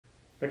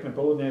Pekné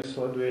poludne,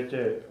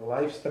 sledujete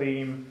live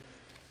stream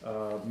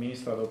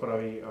ministra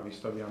dopravy a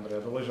výstavby Andreja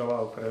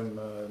Doležala. Okrem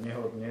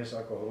neho dnes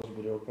ako host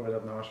bude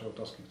odpovedať na vaše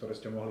otázky, ktoré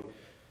ste mohli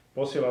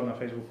posielať na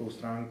facebookovú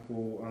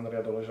stránku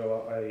Andreja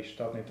Doležala aj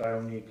štátny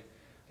tajomník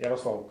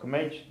Jaroslav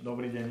Kmeť.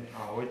 Dobrý deň,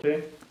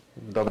 ahojte.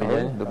 Dobrý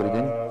deň, dobrý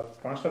deň.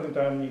 Pán štátny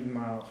tajomník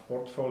má v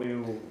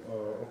portfóliu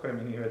okrem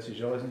iných vecí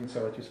železnice,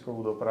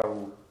 letiskovú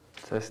dopravu,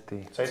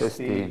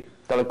 cesty,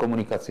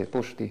 telekomunikácie,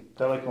 pošty.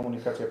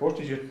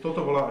 Čiže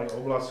toto bola aj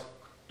oblasť,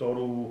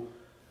 ktorú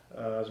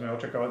sme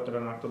očakávali,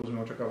 teda na ktorú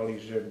sme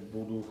očakávali, že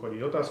budú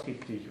chodiť otázky.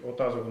 Tých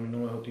otázok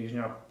minulého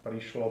týždňa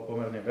prišlo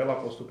pomerne veľa,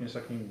 postupne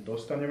sa k ním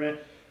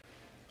dostaneme.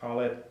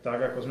 Ale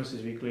tak, ako sme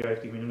si zvykli aj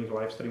v tých minulých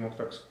live streamoch,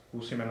 tak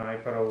skúsime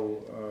najprv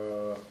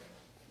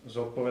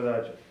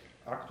zodpovedať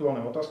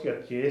aktuálne otázky a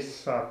tie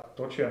sa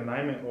točia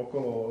najmä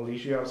okolo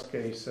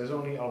lyžiarskej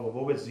sezóny alebo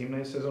vôbec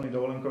zimnej sezóny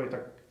dovolenkovej.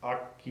 Tak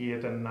aký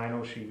je ten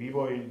najnovší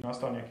vývoj?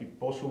 Nastal nejaký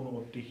posun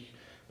od tých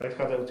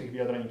predchádzajúcich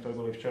vyjadrení, ktoré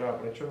boli včera a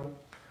prečo?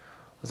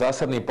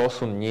 Zásadný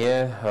posun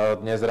nie.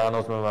 Dnes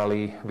ráno sme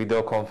mali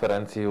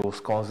videokonferenciu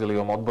s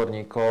konzíliom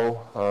odborníkov,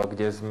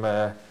 kde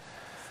sme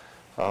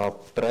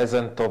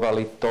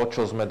prezentovali to,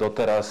 čo sme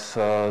doteraz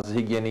s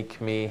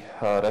hygienikmi,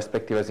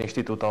 respektíve s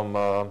Inštitútom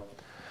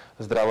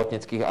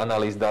zdravotníckych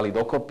analýz dali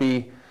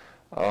dokopy.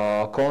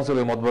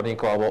 Konzílium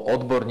odborníkov alebo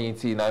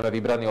odborníci, najmä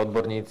vybraní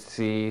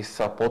odborníci,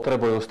 sa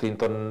potrebujú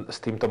s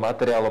týmto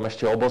materiálom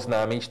ešte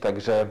oboznámiť,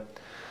 takže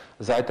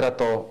zajtra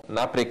to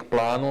napriek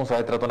plánu,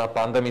 zajtra to na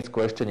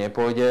pandemickú ešte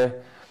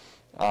nepôjde,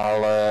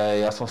 ale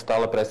ja som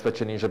stále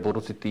presvedčený, že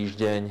budúci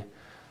týždeň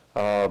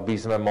by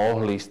sme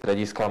mohli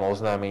strediskám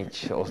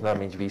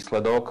oznámiť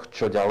výsledok,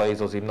 čo ďalej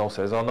so zimnou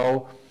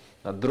sezónou.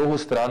 Na druhú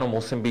stranu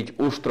musím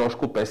byť už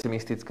trošku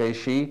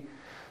pesimistickejší.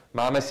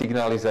 Máme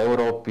signály z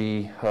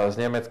Európy, z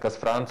Nemecka, z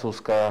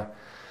Francúzska,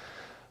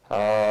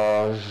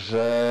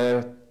 že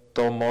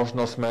to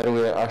možno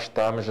smeruje až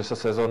tam, že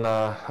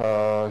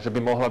že by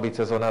mohla byť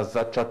sezóna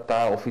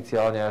začatá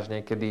oficiálne až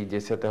niekedy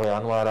 10.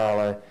 januára,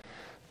 ale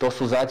to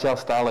sú zatiaľ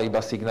stále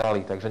iba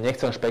signály, takže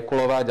nechcem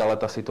špekulovať, ale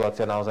tá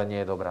situácia naozaj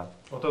nie je dobrá.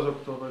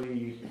 Otázok,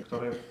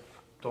 ktoré v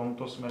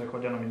tomto smere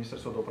chodia na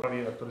ministerstvo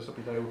dopravy a ktoré sa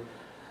pýtajú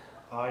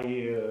aj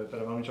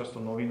teda veľmi často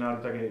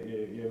novinári, tak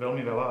je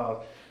veľmi veľa.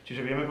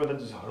 Čiže vieme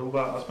povedať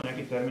zhruba aspoň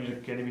nejaký termín,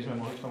 že kedy by sme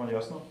mohli v tom mať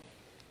jasno?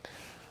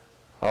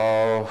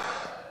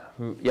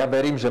 Ja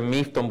verím, že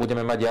my v tom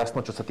budeme mať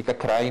jasno, čo sa týka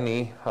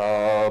krajiny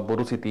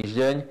budúci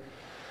týždeň,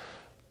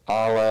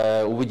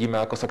 ale uvidíme,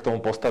 ako sa k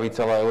tomu postaví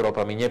celá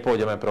Európa. My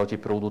nepôjdeme proti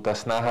prúdu. Tá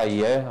snaha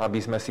je, aby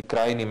sme si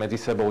krajiny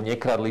medzi sebou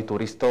nekradli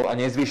turistov a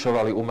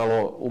nezvyšovali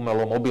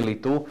umelo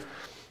mobilitu.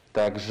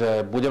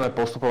 Takže budeme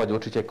postupovať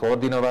určite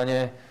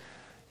koordinovane.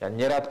 Ja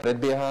nerad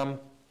predbieham.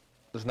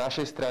 Z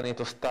našej strany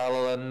je to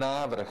stále len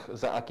návrh,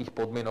 za akých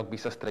podmienok by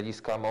sa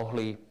strediská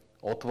mohli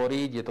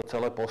otvoriť. Je to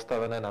celé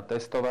postavené na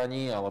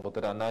testovaní, alebo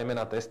teda najmä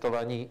na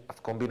testovaní v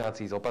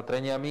kombinácii s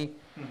opatreniami.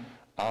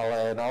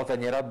 Ale naozaj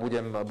nerad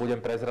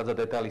budem prezradzať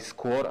detaily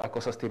skôr, ako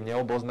sa s tým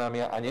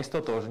neoboznámia a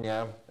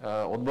nestotožnia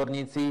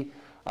odborníci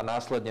a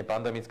následne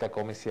pandemická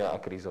komisia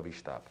a krízový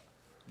štáb.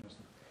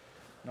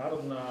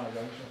 Národná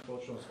železničná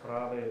spoločnosť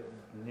práve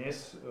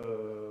dnes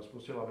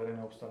spustila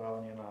verejné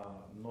obstarávanie na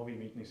nový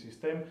mýtny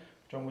systém.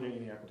 V čom bude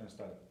iný ako ten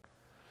starý?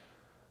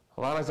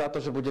 Máme za to,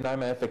 že bude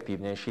najmä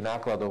efektívnejší,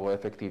 nákladovo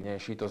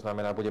efektívnejší, to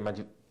znamená, bude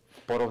mať v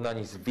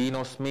porovnaní s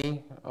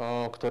výnosmi,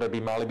 ktoré by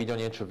mali byť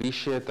o niečo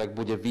vyššie, tak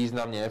bude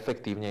významne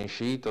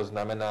efektívnejší, to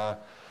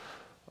znamená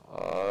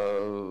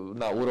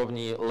na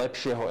úrovni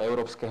lepšieho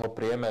európskeho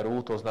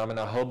priemeru, to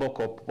znamená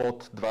hlboko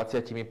pod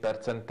 20%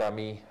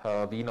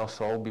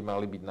 výnosov by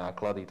mali byť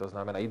náklady, to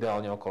znamená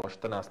ideálne okolo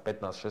 14,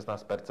 15,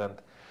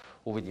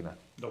 16%, uvidíme.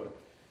 Dobre,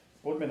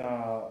 poďme na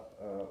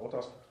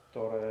otázku,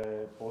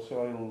 ktoré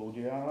posielajú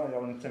ľudia. Ja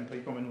len chcem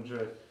pripomenúť,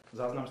 že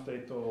záznam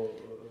z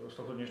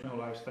tohto dnešného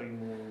live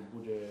streamu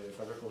bude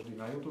tak ako vždy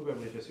na YouTube.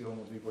 Budete si ho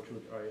môcť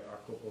vypočuť aj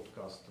ako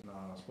podcast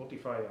na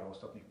Spotify a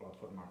ostatných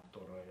platformách,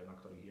 na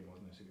ktorých je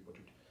možné si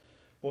vypočuť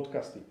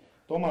podcasty.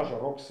 Tomáš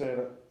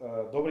Roxer,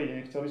 dobrý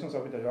deň. Chcel by som sa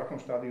opýtať, v akom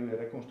štádiu je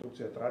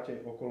rekonštrukcia trate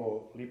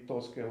okolo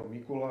Liptovského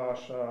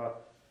Mikuláša.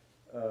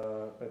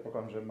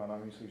 Predpokladám, že má na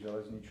mysli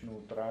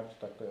železničnú trať,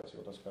 tak to je asi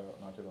otázka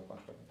na teba,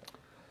 pán štátny.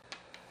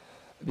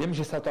 Viem,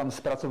 že sa tam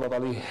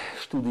spracovávali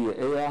štúdie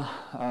EIA,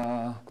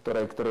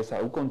 ktoré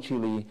sa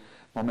ukončili.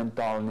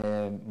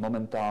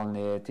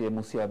 Momentálne tie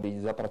musia byť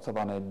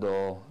zapracované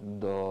do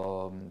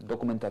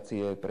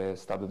dokumentácie pre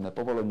stavebné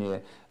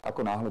povolenie.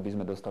 Ako náhle by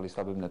sme dostali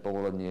stavebné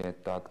povolenie,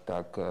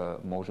 tak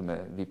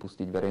môžeme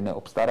vypustiť verejné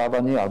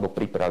obstarávanie alebo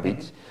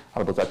pripraviť,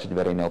 alebo začať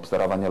verejné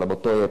obstarávanie, lebo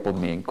to je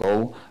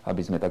podmienkou,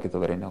 aby sme takéto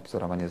verejné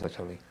obstarávanie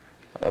začali.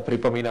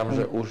 Pripomínam,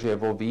 že už je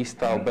vo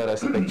výstavbe,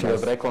 respektíve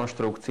v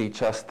rekonštrukcii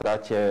časť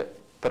trate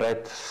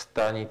pred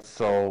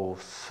stanicou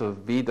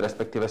Svít,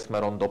 respektíve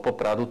smerom do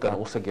Popradu. Ten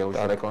úsek je už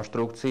v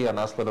rekonštrukcii a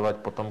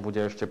nasledovať potom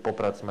bude ešte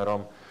Poprad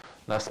smerom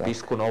na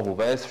Spisku Novú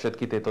Ves.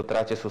 Všetky tieto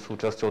trate sú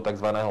súčasťou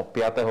tzv.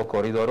 5.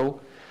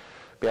 koridoru.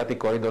 5.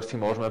 koridor si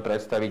môžeme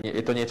predstaviť,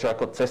 je to niečo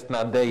ako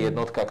cestná D1,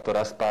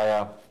 ktorá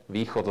spája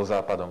východ so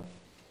západom.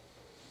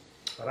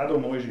 Rado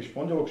Mojžiš. V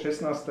pondelok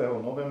 16.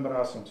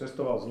 novembra som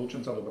cestoval z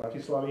Lučenca do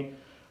Bratislavy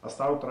a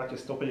stav trate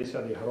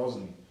 150 je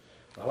hrozný.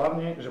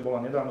 Hlavne, že bola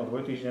nedávno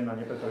dvojtýždenná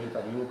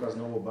nepretržitá výluka za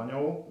Novou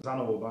baňou,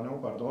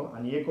 a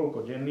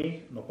niekoľko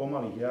denných, no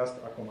pomalých jazd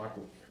ako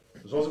maku.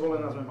 Zo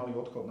Zvolena sme mali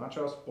odchod na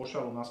čas, po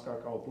Šalu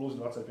naskákalo plus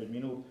 25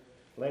 minút,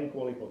 len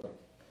kvôli potrbu.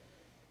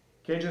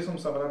 Keďže som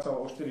sa vracal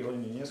o 4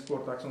 hodiny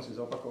neskôr, tak som si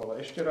zopakoval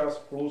ešte raz,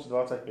 plus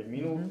 25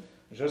 minút,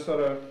 že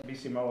SR by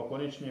si malo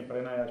konečne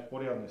prenajať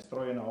poriadne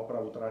stroje na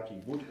opravu tratí,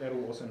 buď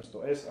RU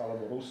 800S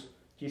alebo RUS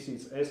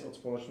 1000S od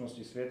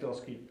spoločnosti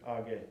Svietelský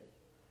AG.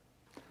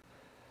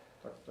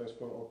 Tak to je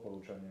skôr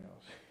odporúčanie.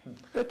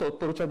 Je to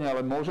odporúčanie,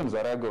 ale môžem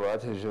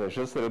zareagovať, že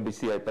ŽSR by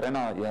si aj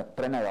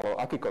prenajalo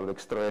akékoľvek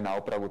stroje na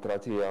opravu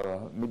trati,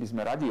 ale my by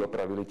sme radi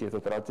opravili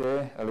tieto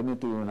trate.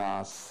 Limitujú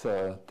nás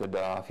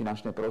teda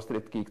finančné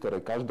prostriedky,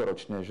 ktoré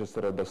každoročne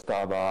ŽSR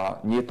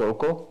dostáva nie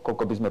toľko,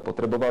 koľko by sme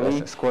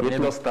potrebovali. Skôr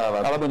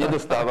nedostáva. Alebo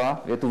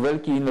nedostáva. Je tu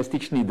veľký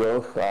investičný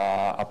dlh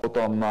a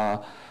potom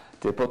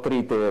tie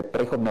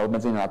prechodné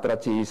obmedzenia na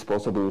trati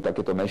spôsobujú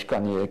takéto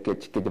meškanie,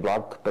 keď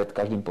vlak pred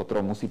každým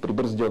potrom musí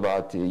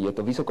pribrzďovať, je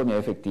to vysoko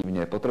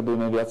neefektívne,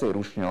 potrebujeme viacej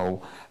rušňov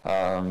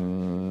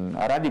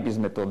a radi by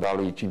sme to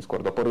dali čím skôr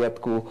do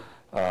poriadku,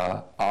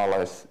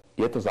 ale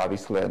je to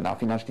závislé na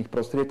finančných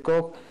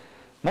prostriedkoch.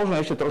 Možno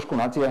ešte trošku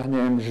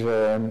natiahnem,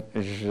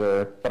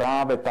 že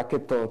práve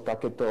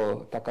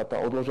takáto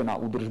odložená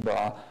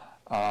údržba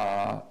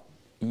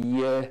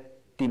je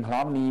tým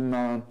hlavným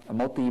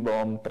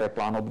motívom pre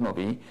plán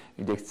obnovy,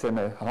 kde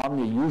chceme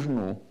hlavne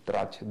južnú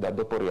trať dať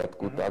do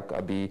poriadku, tak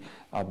aby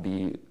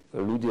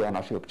ľudia,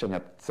 naši občania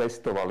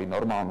cestovali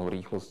normálnou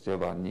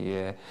rýchlosťou a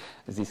nie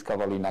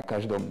získavali na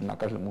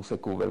každom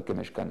úseku veľké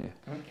meškanie.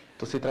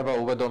 Tu si treba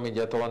uvedomiť,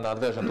 ja to len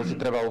nadviažem, tu si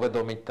treba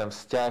uvedomiť ten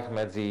vzťah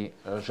medzi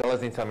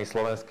železnicami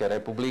Slovenskej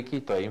republiky,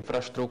 to je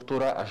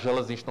infraštruktúra, a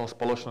železničnou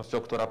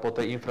spoločnosťou, ktorá po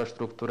tej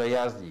infraštruktúre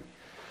jazdí.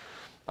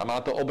 A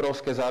má to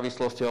obrovské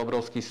závislosti a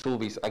obrovský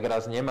súvis. Ak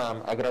raz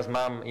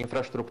mám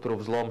infraštruktúru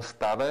v zlom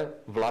stave,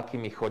 vlaky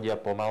mi chodia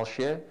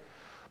pomalšie,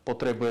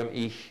 potrebujem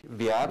ich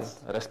viac,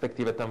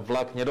 respektíve ten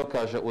vlak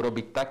nedokáže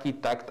urobiť taký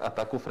takt a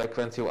takú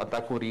frekvenciu a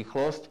takú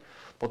rýchlosť,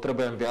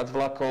 potrebujem viac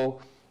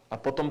vlakov a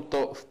potom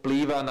to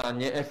vplýva na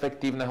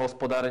neefektívne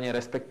hospodárenie,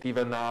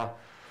 respektíve na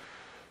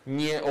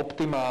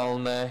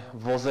neoptimálne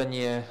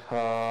vozenie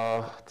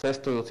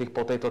cestujúcich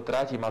po tejto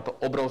trati. Má to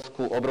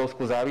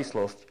obrovskú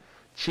závislosť.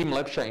 Čím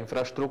lepšia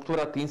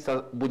infraštruktúra, tým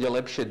sa bude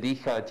lepšie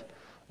dýchať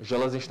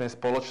železničnej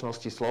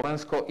spoločnosti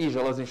Slovensko i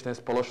železničnej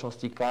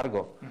spoločnosti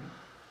Cargo.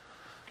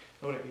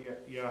 Dobre,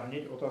 ja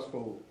hneď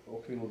otázkou o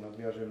chvíľu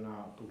nadviažem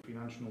na tú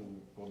finančnú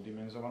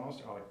poddimenzovanosť,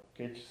 ale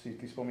keď si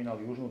ty spomínal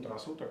južnú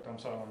trasu, tak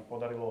tam sa nám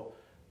podarilo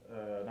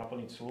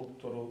naplniť sľub,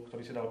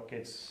 ktorý si dal,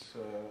 keď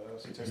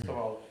si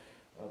cestoval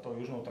tou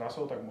južnou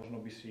trasou, tak možno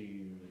by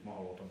si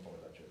mohol o tom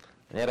povedať. Že...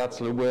 Nerad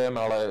sľubujem,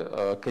 ale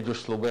keď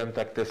už sľubujem,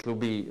 tak tie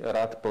sľuby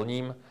rád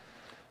plním.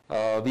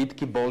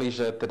 Výtky boli,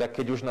 že teda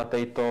keď už na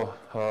tejto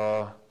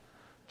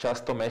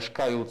často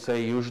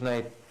meškajúcej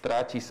južnej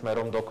trati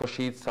smerom do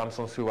Košíc, sám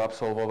som si ju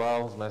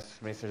absolvoval,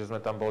 myslím, že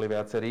sme tam boli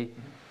viacerí.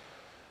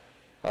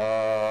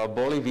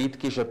 Boli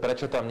výtky, že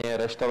prečo tam nie je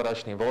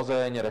reštauračný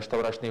vozeň.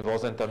 Reštauračný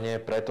vozeň tam nie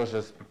je preto,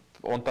 že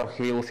on tam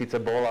chvíľu síce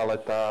bol, ale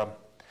tá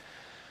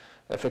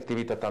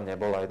efektivita tam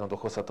nebola.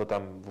 Jednoducho sa to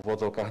tam v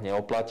úvodzovkách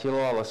neoplatilo,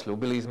 ale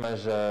sľúbili sme,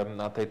 že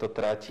na tejto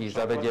trati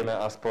zavedieme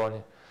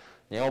aspoň...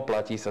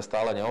 Neoplatí sa,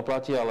 stále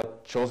neoplatí, ale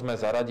čo sme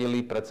zaradili,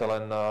 predsa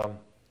len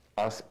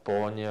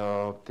aspoň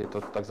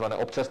tieto tzv.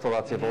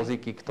 Občerstvovacie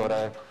vozíky,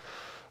 ktoré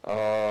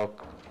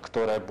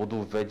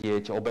budú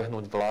vedieť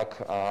obehnúť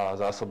vlak a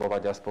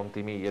zásobovať aspoň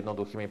tými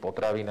jednoduchými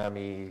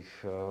potravinami,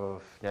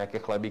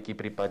 nejaké chlebíky,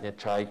 prípadne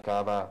čaj,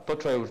 káva. To,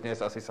 čo je už dnes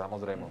asi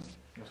samozrejmosť.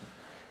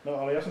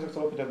 No ale ja som sa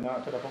chcel opýtať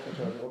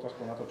pokračovať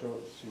otázkou na to, čo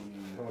si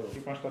hovoril. Ty,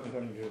 pán štátny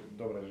tajomník, že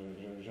dobre, že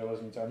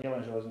železnica, nielen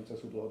železnice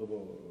sú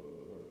dlhodobo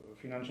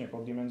finančne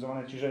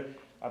poddimenzované, čiže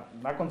a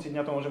na konci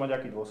dňa to môže mať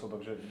aký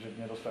dôsledok, že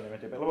nedostaneme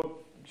tie,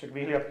 lebo však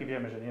vyhliadky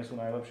vieme, že nie sú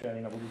najlepšie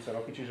ani na budúce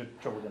roky, čiže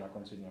čo bude na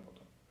konci dňa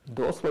potom?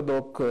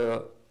 Dôsledok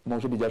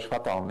môže byť až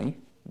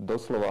fatálny,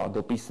 doslova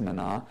do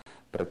písmena,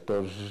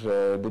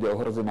 pretože bude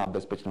ohrozená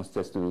bezpečnosť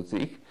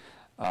cestujúcich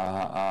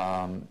a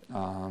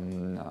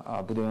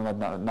budeme mať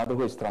na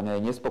druhej strane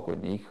aj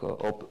nespokojných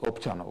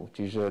občanov.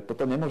 Čiže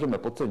toto nemôžeme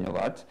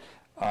podceňovať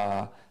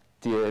a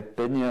tie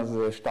peniaze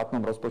v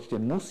štátnom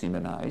rozpočte musíme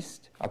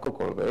nájsť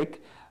akokoľvek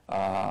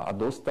a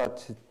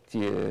dostať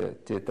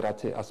tie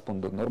trate aspoň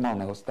do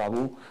normálneho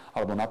stavu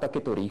alebo na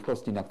takéto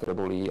rýchlosti, na ktoré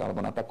boli,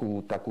 alebo na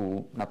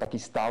taký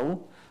stav,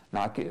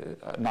 na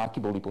aký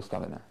boli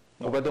postavené.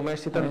 Uvedomuješ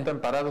si ten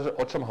paradox, že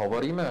o čom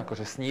hovoríme?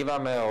 Akože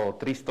snívame o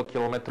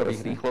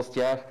 300-kilometrových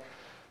rýchlostiach,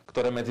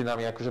 ktoré medzi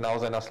nami akože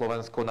naozaj na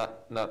Slovensku,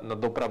 na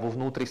dopravu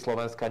vnútri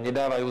Slovenska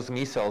nedávajú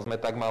zmysel. Sme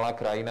tak malá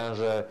krajina,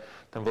 že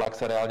ten vlak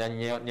sa reálne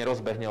ani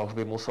nerozbehne, už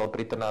by musel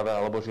pri Trnave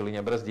alebo Žiline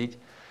brzdiť.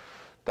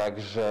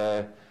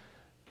 Takže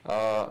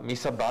My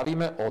sa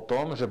bavíme o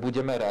tom, že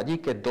budeme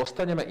radi, keď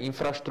dostaneme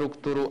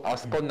infraštruktúru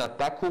aspoň na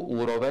takú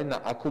úroveň, na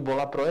akú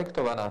bola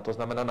projektovaná. To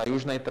znamená, na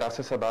južnej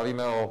trase sa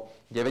bavíme o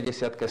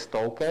 90-ke,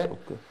 100-ke,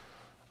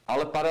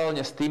 ale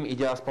paralelne s tým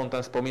ide aspoň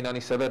ten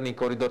spomínaný severný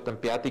koridor,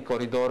 ten 5.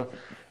 koridor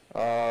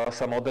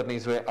sa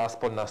modernizuje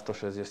aspoň na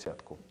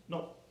 160-ku.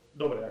 No,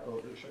 dobre,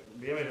 ako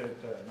vieme, že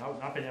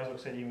na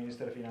peniazoch sedí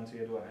minister financií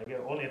Eduard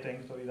Heger. On je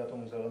ten, ktorý dá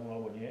tomu zelenú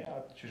alebo nie.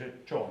 A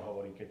čiže čo on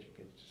hovorí, keď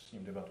s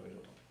ním debatuješ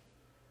o tom?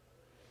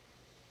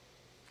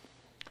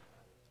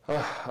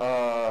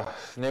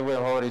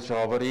 Nebudem hovoriť, čo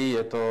hovorí.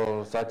 Je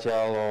to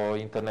zatiaľ o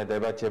internej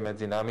debate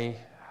medzi nami,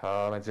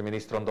 medzi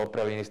ministrom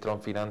dopravy a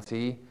ministrom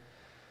financií.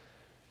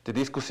 Tie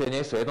diskusie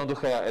nie sú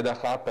jednoduché. Ja Eda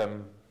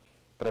chápem,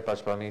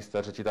 prepáč pán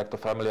minister, že ti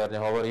takto familiárne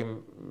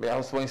hovorím, ja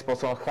ho svojím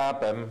spôsobom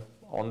chápem,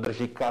 on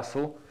drží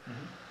kasu,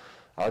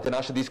 ale tie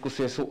naše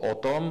diskusie sú o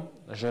tom,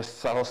 že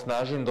sa ho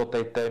snažím do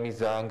tej témy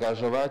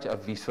zaangažovať a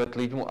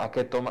vysvetliť mu,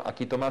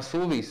 aký to má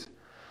súvis.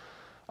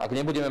 Ak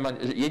nebudeme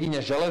mať,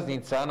 jedine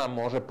železnica nám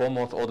môže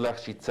pomôcť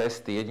odľahčiť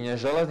cesty, jedine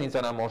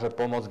železnica nám môže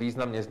pomôcť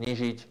významne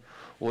znížiť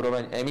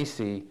úroveň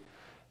emisí,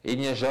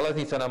 jedine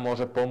železnica nám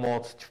môže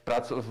pomôcť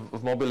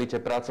v mobilite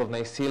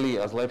pracovnej sily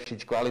a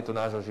zlepšiť kvalitu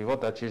nášho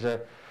života.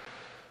 Čiže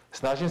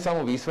snažím sa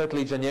mu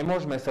vysvetliť, že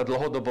nemôžeme sa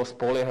dlhodobo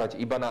spoliehať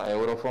iba na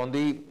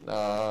eurofondy.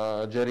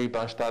 Jerry,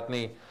 pán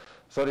štátny,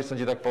 sorry, som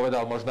ti tak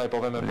povedal, možno aj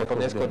povieme potom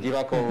neskôr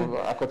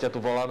divákov, ako ťa tu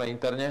voláme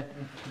interne.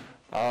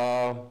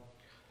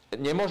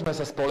 Nemôžeme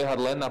sa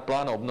spoliehať len na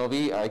plán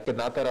obnovy, aj keď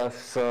na teraz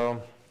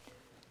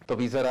to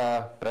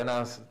vyzerá pre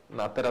nás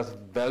na teraz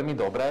veľmi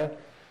dobre.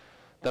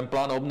 Ten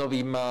plán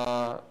obnovy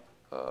má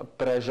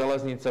pre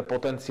železnice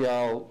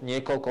potenciál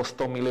niekoľko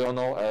 100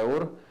 miliónov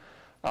eur,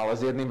 ale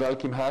s jedným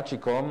veľkým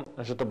háčikom,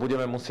 že to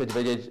budeme musieť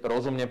vedieť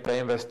rozumne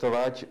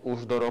preinvestovať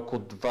už do roku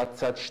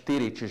 2024.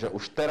 Čiže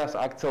už teraz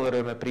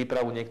akcelerujeme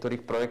prípravu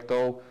niektorých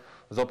projektov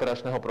z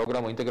operačného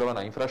programu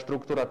Integrovaná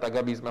infraštruktúra, tak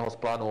aby sme ho z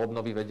plánu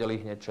obnovy vedeli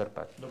hneď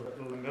čerpať. Dobre,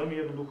 veľmi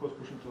jednoducho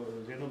skúsim to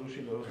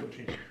zjednodušiť,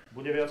 roztočiť.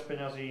 Bude viac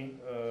peňazí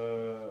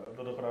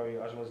do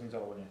dopravy a železnic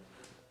alebo nie?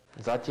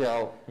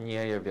 Zatiaľ nie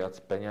je viac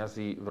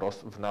peňazí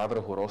v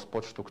návrhu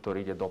rozpočtu,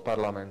 ktorý ide do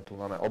parlamentu.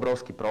 Máme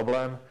obrovský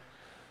problém.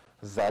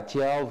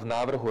 Zatiaľ v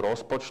návrhu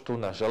rozpočtu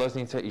na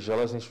železnice i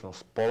železničnú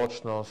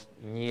spoločnosť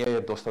nie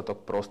je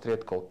dostatok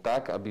prostriedkov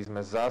tak, aby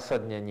sme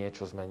zásadne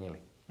niečo zmenili.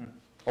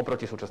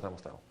 Oproti súčasnému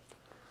stavu.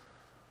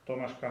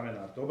 Tomáš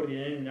Kamenár. Dobrý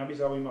deň, mňa by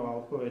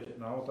zaujímala odpoveď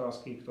na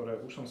otázky, ktoré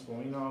už som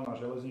spomínal. Na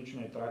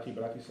železničnej trati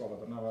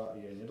Bratislava-Trnava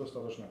je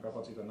nedostatočná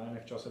kapacita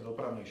najmä v čase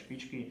dopravnej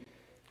špičky,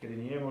 kedy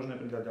nie je možné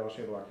pridať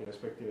ďalšie vlaky,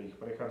 respektíve ich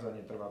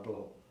prechádzanie trvá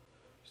dlho.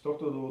 Z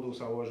tohto dôvodu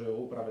sa uvažuje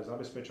o úprave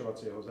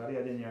zabezpečovacieho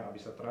zariadenia,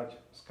 aby sa trať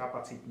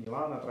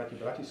skapacitnila. Na trati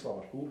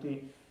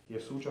Bratislava-Kúty je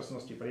v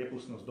súčasnosti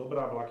priepustnosť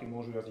dobrá, vlaky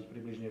môžu jazdiť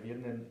približne v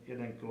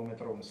 1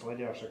 kilometrovom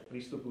slede, avšak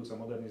pristupujúca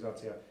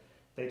modernizácia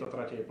tejto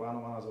trate je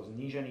plánovaná so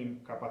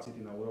znížením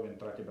kapacity na úroveň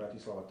trate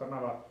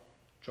Bratislava-Trnava,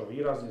 čo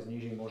výrazne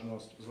zníži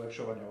možnosť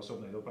zlepšovania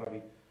osobnej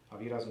dopravy a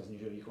výrazne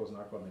zníži rýchlosť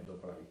nákladnej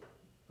dopravy.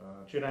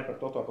 Čiže najprv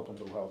toto a potom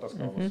druhá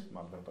otázka, alebo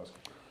mám dve otázky.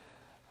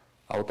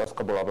 A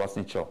otázka bola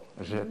vlastne čo?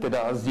 Že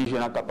teda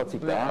znížená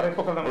kapacita,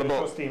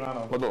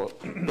 lebo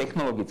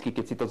technologicky,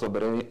 keď si to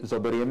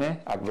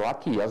zoberieme, ak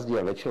vlaky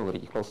jazdia väčšou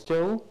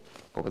rýchlosťou,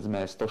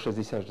 povedzme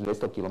 160 až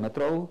 200 km,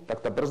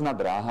 tak tá brzdná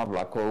dráha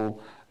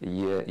vlakov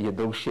je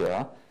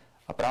dlhšia.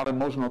 A práve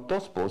možno to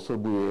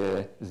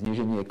spôsobuje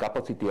zníženie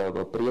kapacity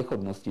alebo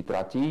priechodnosti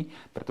tratí,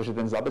 pretože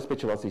ten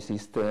zabezpečovací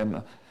systém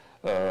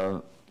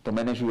to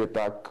manažuje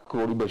tak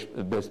kvôli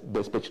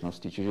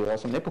bezpečnosti. Čiže ja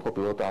som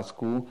nepochopil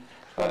otázku.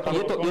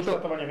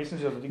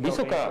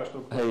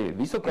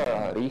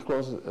 Vysoká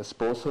rýchlosť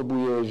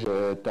spôsobuje, že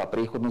tá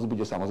priechodnosť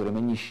bude samozrejme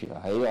nižšia.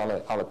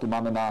 Ale tu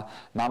máme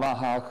na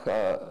váhách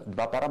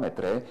dva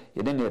parametre.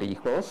 Jeden je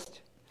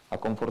rýchlosť a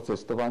komfort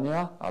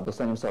cestovania a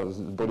dostanem sa z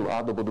bodu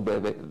A do bodu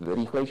B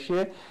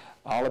rýchlejšie,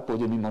 ale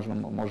pôjde mi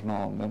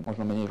možno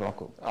menej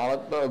vlakov.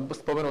 Ale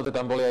spomenuté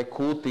tam boli aj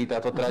kúty,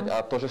 táto trať a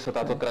to, že sa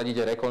táto trať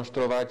ide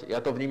rekonštruovať. Ja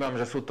to vnímam,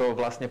 že sú to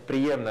vlastne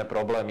príjemné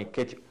problémy,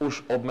 keď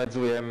už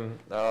obmedzujem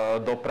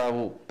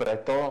dopravu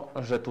preto,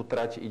 že tú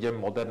trať idem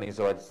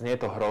modernizovať. Znie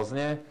to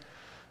hrozne,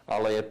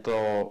 ale je to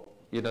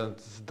jeden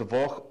z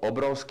dvoch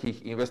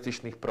obrovských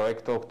investičných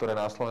projektov, ktoré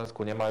na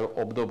Slovensku nemajú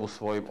obdobu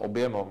svojim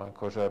objemom.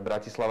 Akože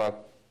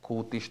Bratislava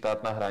Kúty,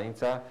 štátna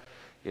hranica,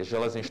 je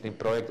železničný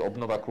projekt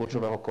obnova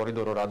kľúčového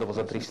koridoru radovo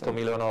za 300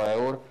 miliónov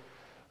eur.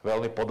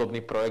 Veľmi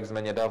podobný projekt sme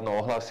nedávno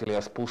ohlásili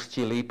a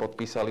spustili,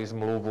 podpísali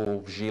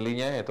zmluvu v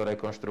Žiline, je to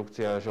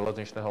rekonštrukcia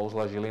železničného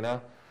uzla Žilina.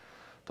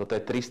 Toto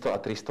je 300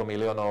 a 300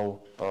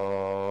 miliónov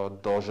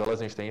do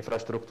železničnej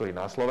infraštruktúry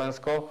na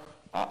Slovensko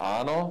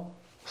a áno,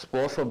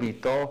 spôsobí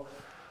to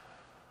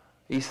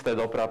isté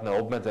dopravné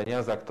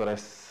obmedzenia, za ktoré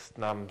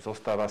nám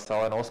zostáva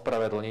sa len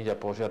ospravedlniť a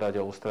požiadať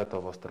o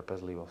ústretovosť,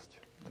 trpezlivosť.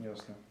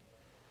 Jasne.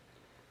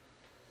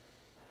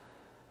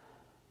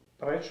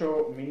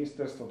 Prečo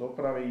ministerstvo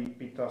dopravy,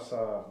 pýta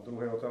sa v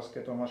druhej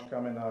otázke Tomáš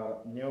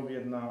Kamenár,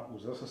 neobjedná u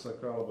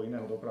ZSSK alebo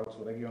iného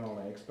dopravcu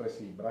regionálnej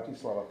expresy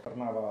Bratislava,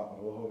 Trnava,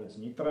 Hlohovec,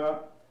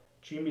 Nitra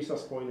čím by sa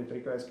spojili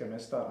tri krajské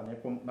mestá a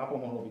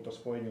napomohlo by to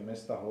spojeniu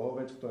mesta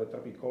Hlohovec, ktoré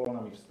trpí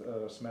kolónami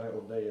v smere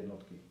od D1?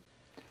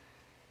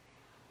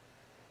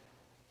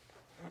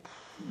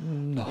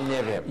 No,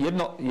 neviem.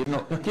 Jedno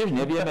tiež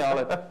nevieme,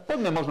 ale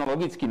poďme možno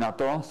logicky na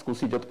to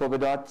skúsiť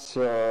odpovedať.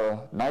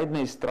 Na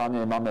jednej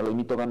strane máme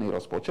limitovaný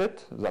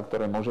rozpočet, za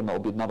ktoré môžeme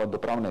objednávať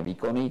dopravné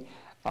výkony.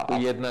 U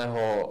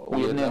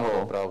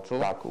jedného dopravcu.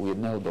 Tak, u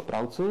jedného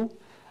dopravcu.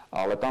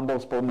 Ale tam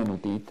bol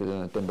spomenutý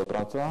ten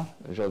dopravca,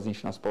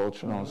 železničná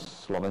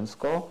spoločnosť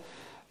Slovensko.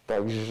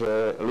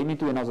 Takže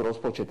limituje nás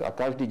rozpočet a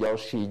každý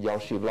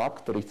ďalší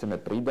vlak, ktorý chceme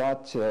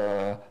pridať,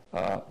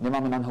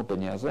 nemáme na neho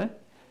peniaze.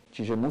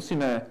 Čiže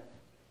musíme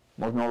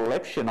možno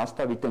lepšie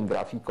nastaviť ten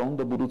grafikon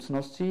do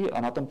budúcnosti a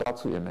na tom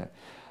pracujeme.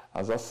 A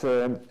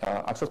zase,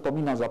 ak sa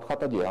spomína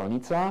zapchatá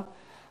diaľnica,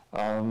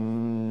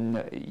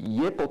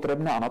 je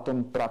potrebné, a na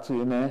tom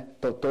pracujeme,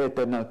 to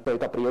je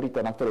tá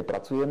priorita, na ktorej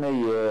pracujeme,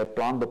 je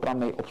plán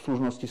dopravnej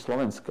obslužnosti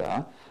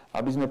Slovenska,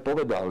 aby sme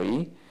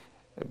povedali,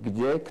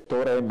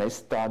 ktoré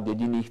mestá,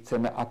 dediny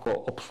chceme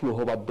ako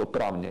obsluhovať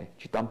dopravne.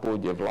 Či tam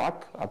pôjde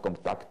vlak ako v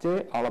takte,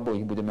 alebo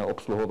ich budeme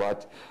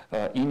obsluhovať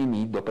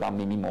inými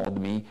dopravnými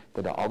módmi,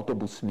 teda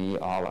autobusmi,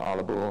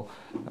 alebo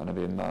ja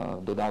neviem,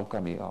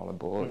 dodávkami,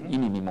 alebo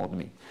inými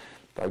módmi.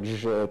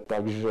 Takže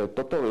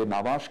toto je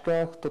na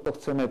vážkach, toto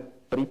chceme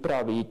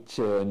pripraviť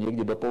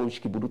niekde do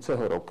polovičky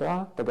budúceho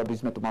roka, tak aby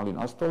sme to mali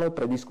na stole,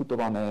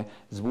 prediskutované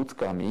s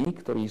vúckami,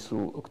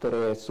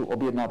 ktoré sú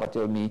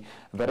objednávateľmi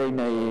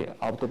verejnej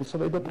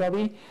autobusovej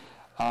dopravy,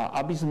 a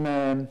aby sme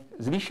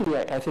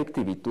zvýšili aj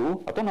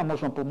efektivitu, a to nám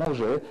možno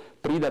pomôže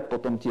pridať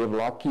potom tie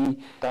vlaky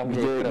tam,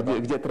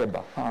 kde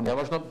treba. Áno. Ja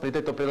možno pri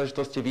tejto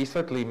príležitosti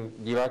vysvetlím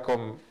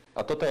divákom,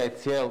 a toto je aj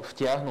cieľ,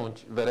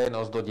 vtiahnuť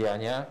verejnosť do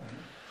diania.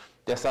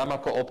 Ja sám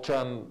ako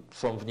občan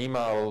som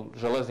vnímal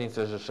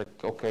železnice, že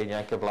však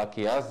nejaké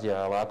vlaky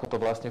jazdia, ale ako to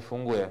vlastne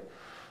funguje.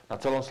 Na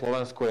celom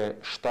Slovensku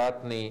je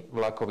štátny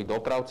vlakový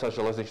dopravca,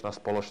 železničná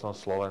spoločnosť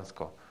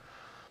Slovensko.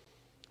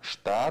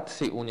 Štát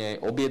si u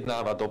nej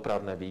objednáva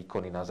dopravné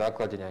výkony na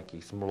základe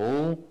nejakých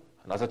zmluv.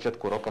 Na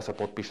začiatku roka sa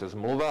podpíše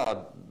zmluva a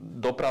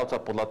dopravca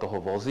podľa toho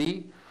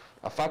vozí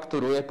a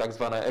fakturuje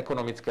tzv.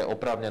 Ekonomické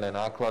oprávnené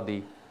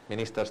náklady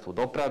ministerstvu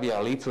dopravy a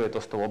lícuje to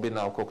s tou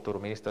objednávkou,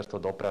 ktorú ministerstvo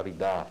dopravy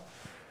dá.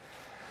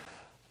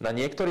 Na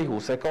niektorých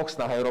úsekoch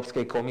snaha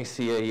Európskej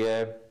komisie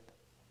je,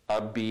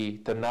 aby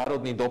ten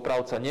národný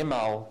dopravca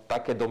nemal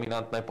také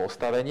dominantné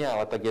postavenie,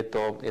 ale tak je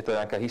to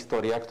nejaká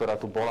história, ktorá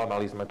tu bola,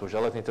 mali sme tu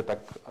železnice,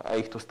 tak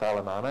aj ich tu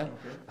stále máme.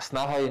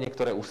 Snaha je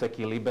niektoré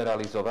úseky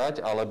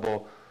liberalizovať,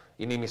 alebo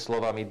inými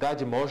slovami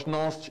dať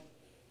možnosť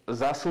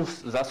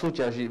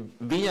zasúťažiť,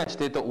 vyňať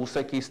tieto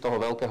úseky z toho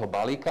veľkého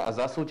balíka a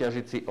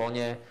zasúťažiť si o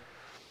ne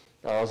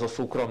so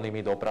súkromnými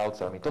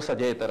dopravcami. To sa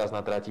deje teraz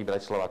na trati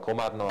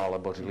Bratislava-Komárno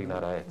alebo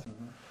Žilina-Rajec.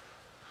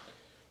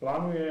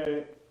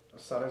 Plánuje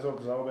sa rezort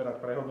zaoberať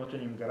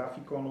prehodnotením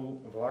grafikonu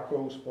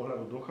vlakov z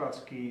pohľadu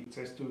dochádzky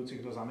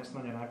cestujúcich do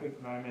zamestnania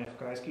najmä v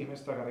krajských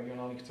mestách a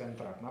regionálnych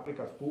centrách.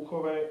 Napríklad v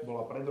Púchove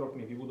bola pred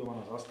rokmi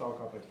vybudovaná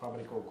zastávka pred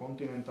fabrikou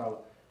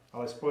Continental,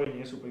 ale spoje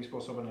nie sú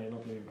prispôsobené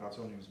jednotlivým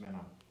pracovným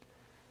zmenám.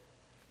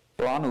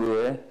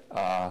 Plánuje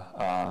a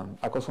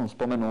ako som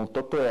spomenul,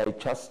 toto je aj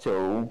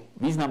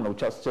významnou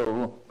časťou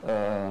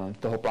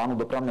toho plánu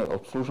dopravnej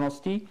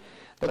obslužnosti.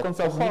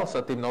 Pochvál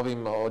sa tým novým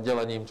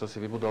oddelením, čo si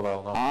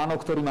vybudoval. No. Áno,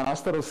 ktorý má na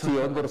starosti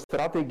odbor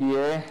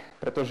stratégie,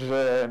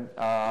 pretože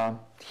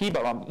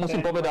chýbala,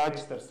 musím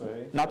povedať,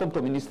 na tomto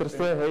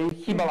ministerstve,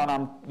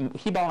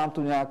 chýbal nám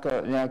tu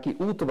nejaký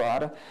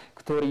útvar,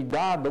 ktorý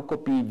dá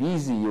dokopy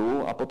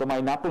víziu a potom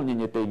aj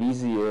naplnenie tej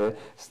vízie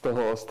z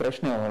toho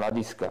strešného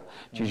hľadiska.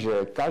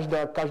 Čiže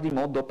každý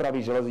mód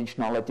dopravy,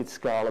 železničná,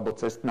 letecká alebo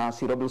cestná,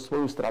 si robil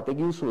svoju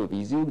stratégiu, svoju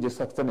víziu, kde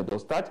sa chceme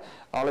dostať,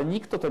 ale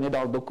nikto to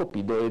nedal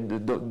dokopy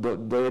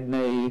do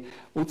jednej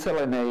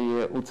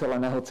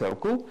uceleného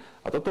celku.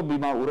 A toto by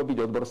mal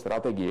urobiť odbor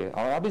stratégie.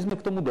 Ale aby sme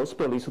k tomu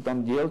dospeli, sú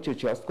tam dielčie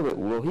čiastkové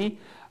úlohy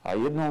a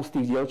jednou z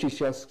tých dielčích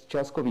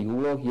čiastkových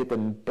úloh je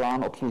ten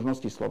plán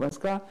obslužnosti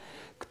Slovenska,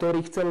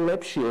 ktorý chce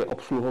lepšie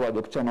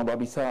obsluhovať občanov,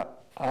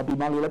 aby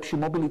mali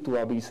lepšiu mobilitu,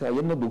 aby sa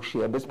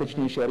jednoduchšie,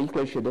 bezpečnejšie a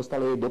rýchlejšie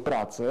dostali do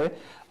práce.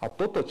 A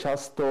toto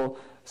často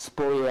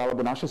spoje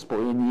alebo naše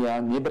spojenia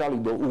nebrali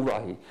do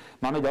úvahy.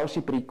 Máme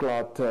ďalší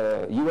príklad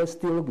US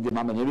Steel, kde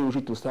máme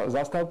nevyužitú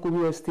zastávku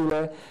v US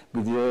Steele,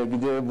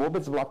 kde vôbec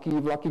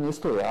vlaky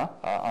nestoja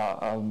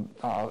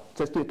a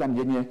cestuje tam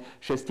denne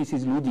 6 000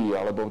 ľudí,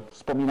 alebo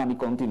spomínaný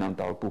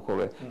Continental v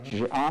Púchove.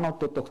 Čiže áno,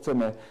 toto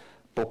chceme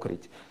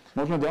pokryť.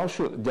 Možno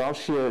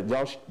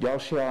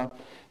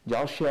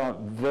ďalšia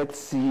vec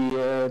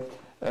je,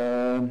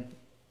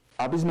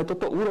 aby sme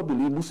toto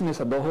urobili, musíme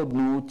sa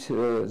dohodnúť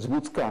s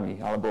vúckami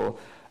alebo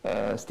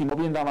s tým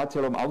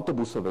objednávateľom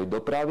autobusovej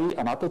dopravy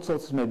a na to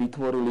sme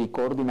vytvorili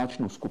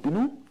koordinačnú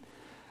skupinu,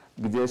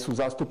 kde sú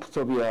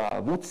zástupcovia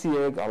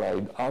vúciek,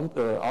 ale aj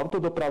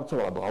autodopravcov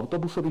alebo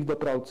autobusových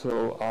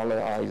dopravcov, ale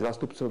aj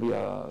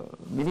zástupcovia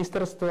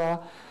ministerstva.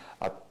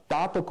 A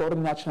táto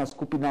koordinačná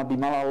skupina by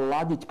mala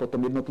ladiť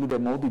potom jednotlivé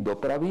módy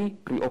dopravy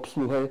pri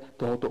obsluhe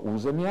tohoto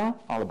územia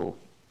alebo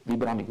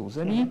vybraných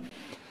území.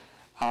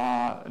 A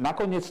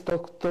nakoniec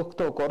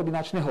tohto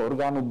koordinačného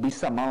orgánu by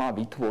sa mala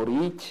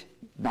vytvoriť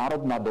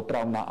národná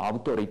dopravná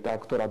autorita,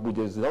 ktorá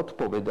bude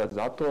zodpovedať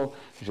za to,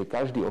 že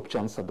každý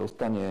občan sa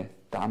dostane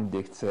tam,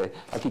 kde chce,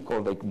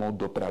 akýkoľvek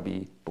mód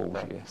dopravy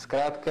použije.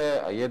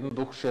 Skrátke a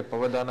jednoduchšie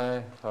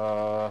povedané,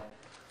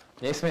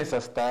 nesmie sa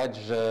stať,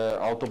 že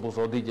autobus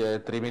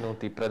odíde 3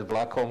 minúty pred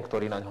vlakom,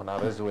 ktorý na ňo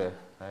naväzuje,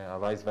 a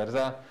vice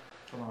versa.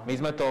 My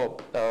sme to,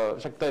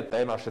 však to je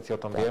téma, všetci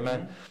o tom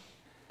vieme.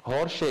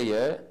 Horšie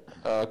je,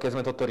 keď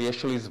sme toto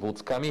riešili s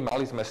vúckami,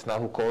 mali sme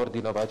snahu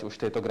koordinovať už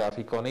tieto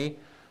grafikony,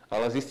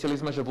 ale zistili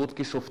sme, že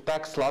vúcky sú v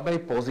tak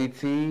slabej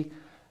pozícii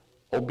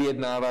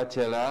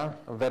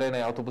objednávateľa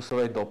verejnej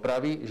autobusovej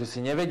dopravy, že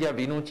si nevedia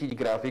vynútiť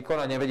grafikon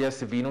a nevedia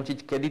si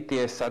vynútiť, kedy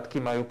tie sadky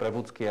majú pre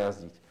vúcky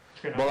jazdiť.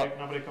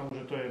 Napriek tomu,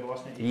 že to je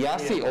vlastne...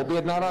 Ja si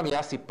objednávam,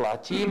 ja si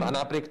platím a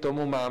napriek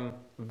tomu mám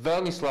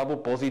veľmi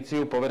slabú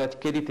pozíciu povedať,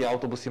 kedy tie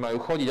autobusy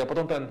majú chodiť. A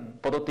potom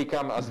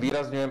podotýkam a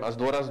zvýrazňujem a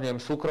zdôrazňujem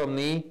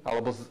súkromný,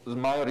 alebo z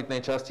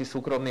majoritnej časti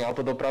súkromný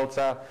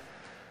autodopravca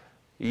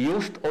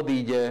just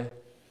odíde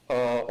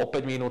o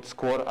 5 minút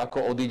skôr,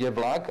 ako odíde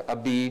vlak,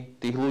 aby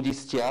tých ľudí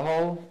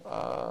stiahol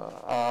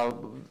a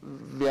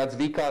viac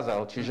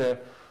vykázal.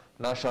 Čiže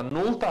naša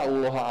nultá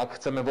úloha,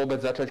 ak chceme vôbec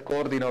začať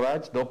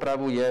koordinovať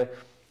dopravu, je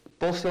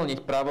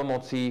posilniť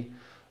právomoci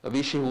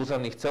vyšších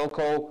územných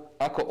celkov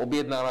ako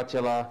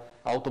objednávateľa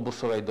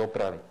autobusovej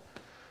dopravy.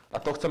 A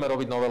to chceme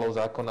robiť novelou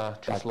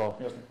zákona číslo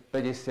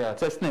 50.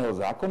 Cestného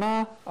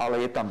zákona,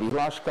 ale je tam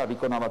vyhláška,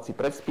 vykonávací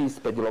predpis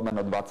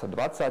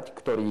 5/2020,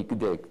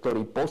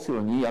 ktorý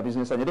posilní, aby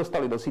sme sa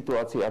nedostali do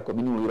situácie ako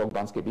minulý rok v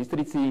Banskej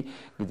Bystrici,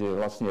 kde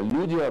vlastne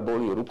ľudia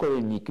boli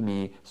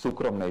rukojemníkmi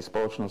súkromnej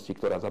spoločnosti,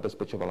 ktorá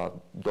zabezpečovala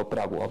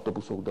dopravu,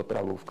 autobusovú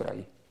dopravu v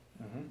kraji.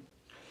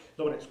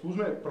 Dobre,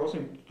 skúsme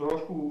prosím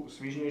trošku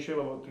svižnejšie,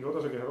 lebo tých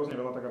otázok je hrozne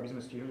veľa, tak aby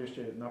sme stihli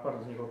ešte na pár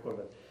z nich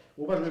odpovedať.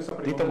 Uvažuje sa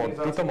pri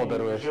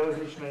modernizácii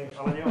železničnej,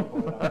 ale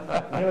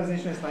neodpovedám,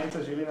 železničnej stanice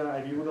Žilina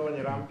aj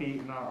vybudovanie rampy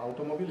na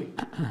automobily?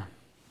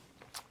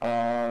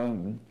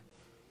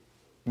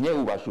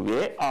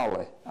 Neuvažuje,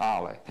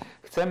 ale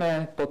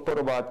chceme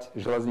podporovať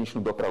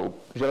železničnú dopravu.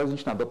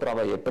 Železničná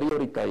doprava je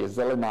priorita, je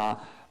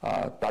zelená,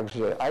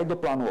 takže aj do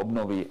plánu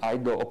obnovy,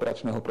 aj do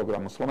operačného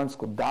programu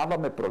Slovensko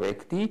dávame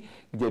projekty,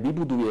 kde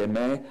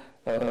vybudujeme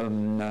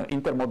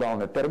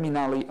intermodálne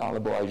terminály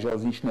alebo aj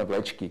železničné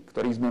vlečky,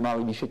 ktorých sme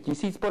mali vyše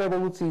 1000 po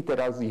revolúcii,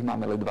 teraz ich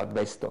máme ledva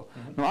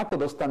 200. No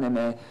ako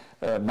dostaneme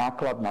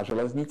náklad na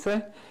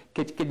železnice,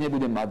 keď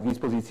nebudeme mať v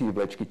dispozícii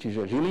vlečky?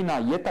 Čiže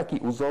Žilina je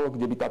taký uzol,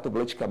 kde by táto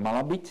vlečka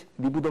mala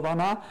byť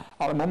vybudovaná,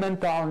 ale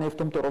momentálne v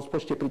tomto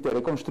rozpočte pri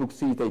tej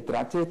rekonštrukcii tej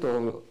trate,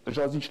 toho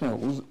železničného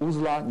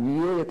uzla,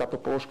 nie je táto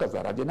položka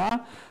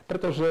zaradená,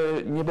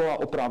 pretože nebola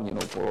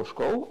oprávnenou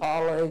položkou,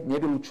 ale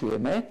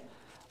nevylučujeme,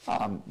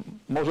 a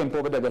môžem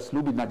povedať a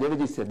sľúbiť na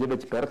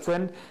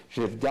 99%,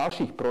 že v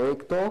ďalších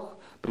projektoch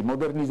pri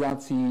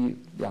modernizácii,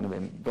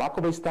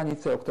 vlakovej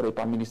stanice, o ktorej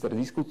pán minister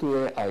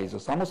diskutuje, aj so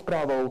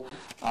samosprávou,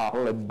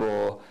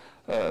 alebo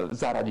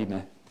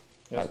zaradíme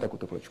aj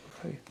takúto vlečku.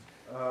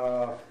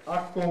 V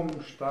akom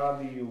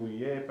štádiu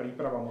je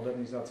príprava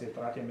modernizácie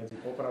trate medzi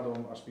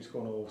Popradom a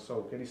Spiskou Novou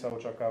Vsou? Kedy sa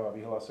očakáva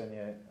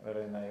vyhlásenie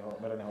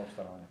verejného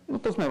obstarávania? No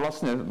to sme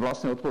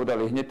vlastne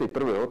odpovedali hneď tej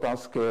prvej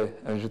otázke,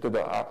 že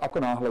teda ako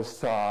náhle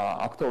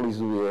sa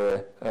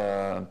aktualizuje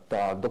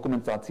tá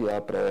dokumentácia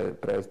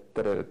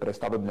pre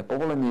stavebné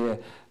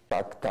povolenie,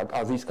 tak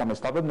a získame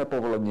stavebné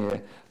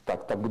povolenie,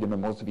 tak budeme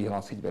môcť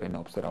vyhlásiť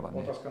verejné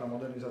obstarávanie. Otázka na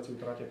modernizáciu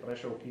trate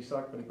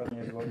Prešov-Kisák,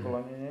 prípadne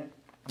zdvojkoľanenie?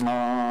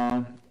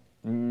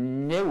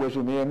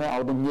 Neuvažujeme,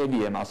 alebo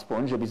neviem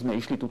aspoň, že by sme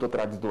išli túto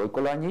trať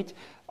zdvojkoľaniť,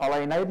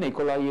 ale aj na jednej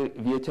koľaji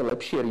viete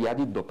lepšie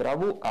riadiť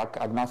dopravu,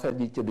 ak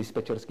nasadíte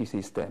dispečerský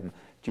systém.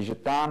 Čiže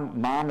tam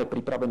máme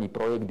pripravený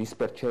projekt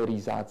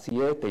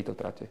dispečerizácie tejto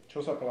trate. Čo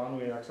sa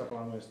plánuje, ak sa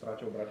plánuje s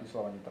traťou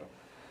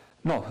Bratislava-Nitra?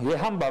 No, je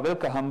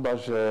veľká hanba,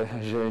 že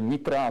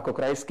Nitra ako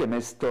krajské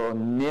mesto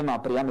nemá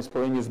priame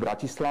spojenie s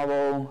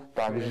Bratislavou,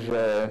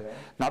 takže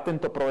na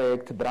tento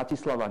projekt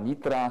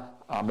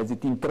Bratislava-Nitra a medzi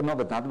tým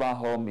Trnov nad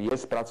Váhom je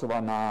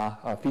spracovaná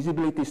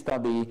feasibility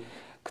study,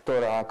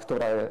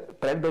 ktoré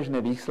predbežné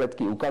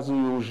výsledky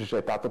ukazujú,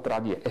 že táto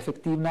trať je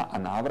efektívna a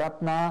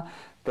návratná.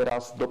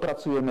 Teraz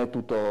dopracujeme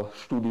túto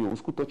štúdiu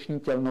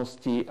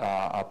uskutočniteľnosti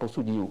a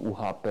posúdi ju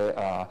UHP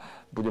a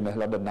budeme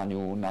hľadať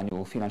na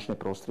ňu finančné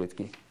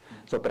prostriedky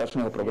z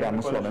operačného programu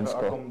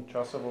Slovensko. V akom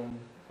časovom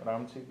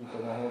rámci by to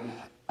mohlo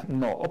byť?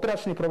 No,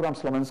 operačný program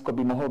Slovensko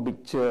by mohol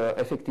byť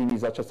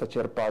efektívny, začať sa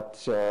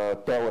čerpať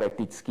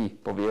teoreticky,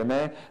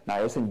 povieme,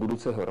 na jeseň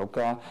budúceho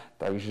roka.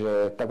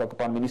 Takže, tak ako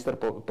pán minister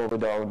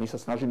povedal, my sa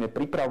snažíme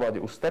pripravovať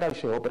už z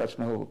terajšieho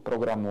operačného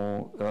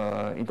programu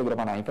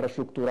integrovaná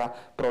infraštruktúra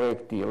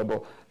projekty,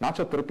 lebo na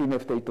čo trpíme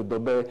v tejto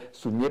dobe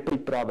sú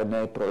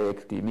nepripravené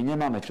projekty. My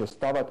nemáme čo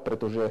stavať,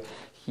 pretože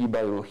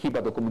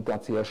chýba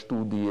dokumentácia,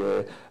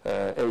 štúdie,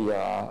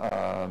 EIA,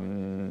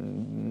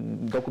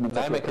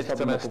 dokumentácia. Najmä keď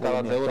chceme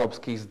stavať z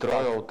európskych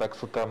zdrojov, tak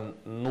sú tam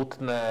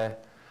nutné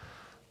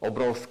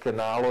obrovské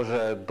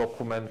nálože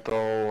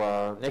dokumentov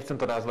a nechcem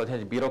to nazvať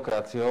hneď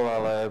byrokraciou,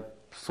 ale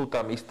sú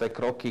tam isté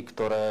kroky,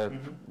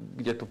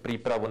 kde tú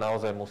prípravu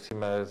naozaj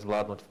musíme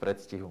zvládnuť v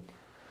predstihu.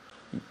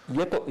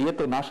 Je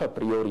to naša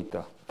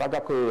priorita.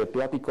 Tak ako je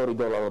 5.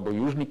 koridor alebo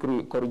južný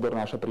koridor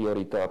naša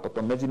priorita,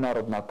 potom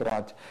medzinárodná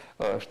trať,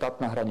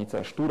 štátna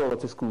hranica, Štúrove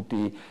cez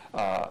Kúty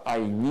a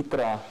aj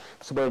Nitra,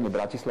 spojenie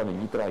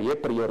Bratislavy-Nitra je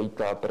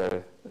priorita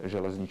pre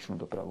železničnú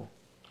dopravu.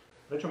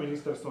 Prečo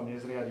ministerstvo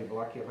nezriadi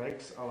vlaky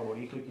Rex alebo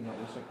rýchliky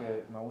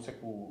na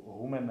úseku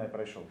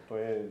Humenné-Prešov? To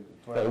je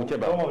tvoja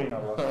domovina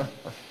vlastne.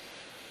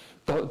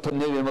 To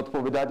neviem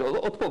odpovedať.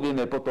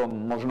 Odpovieme potom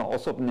možno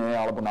osobne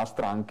alebo na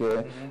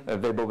stránke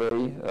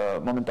webovej.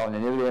 Momentálne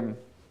neviem.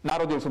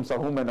 Narodil som sa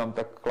v Humennom,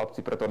 tak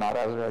chlapci preto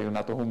narážajú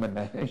na to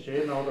Humenné.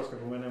 Ešte jedna otázka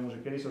k Humennému,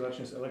 že kedy sa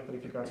začne s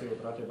elektrifikáciou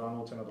trate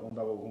Bánovce nad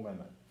Ondavou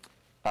Humenné?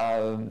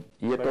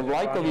 Je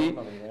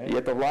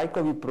to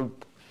vlajkový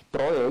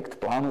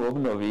projekt plánu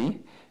obnovy,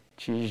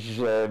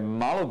 čiže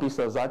malo by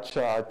sa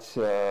začať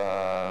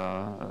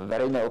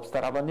verejné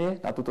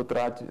obstarávanie na túto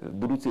trať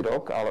budúci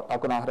rok, ale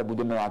ako náhle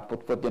budeme mať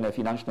potvrdené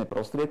finančné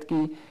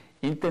prostriedky,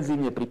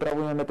 intenzívne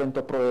pripravujeme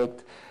tento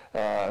projekt.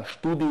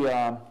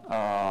 Štúdia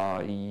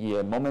je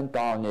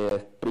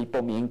momentálne v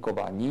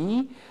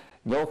pripomienkovaní.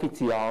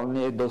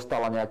 Neoficiálne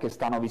dostala nejaké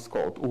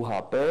stanovisko od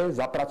UHP,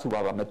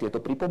 zapracovávame tieto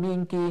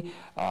pripomienky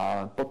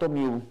a potom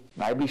ju v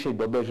najbližšej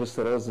dobe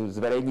ŽSR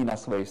zverejní na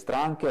svojej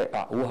stránke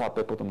a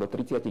UHP potom do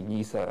 30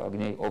 dní sa k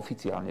nej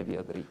oficiálne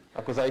vyjadrí.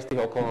 Ako za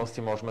istých okolností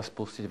môžeme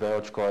spustiť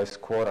VOčko aj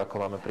skôr, ako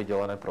máme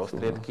pridelené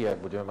prostriedky,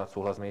 ak budeme mať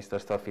súhlas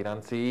ministerstva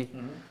financií,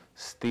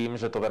 s tým,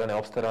 že to verejné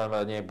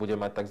obstarávanie bude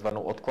mať tzv.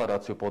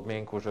 Odkladaciu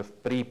podmienku, že v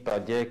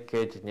prípade,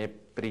 keď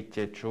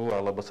nepritečú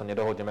alebo sa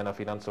nedohodneme na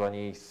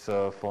financovaní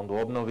z fondu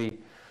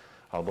obnovy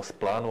alebo z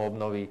plánu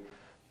obnovy,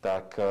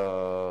 tak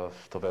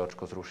to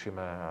VOčko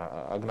zrušíme,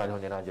 ak na ňo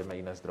nenájdeme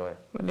iné zdroje.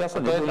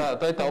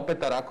 To je tá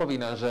opäť tá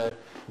rakovina, že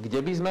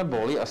kde by sme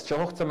boli a z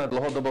čoho chceme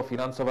dlhodobo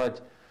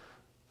financovať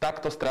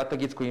takto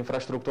strategickú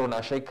infraštruktúru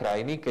našej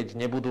krajiny, keď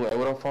nebudú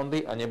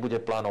eurofondy a nebude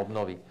plán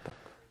obnovy.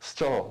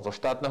 Z čoho? Zo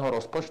štátneho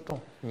rozpočtu?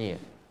 Nie.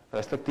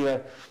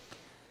 Respektíve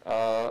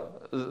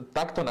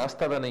takto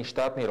nastavený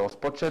štátny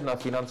rozpočet na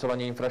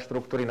financovanie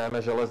infraštruktúry,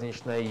 najmä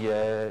železničnej,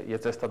 je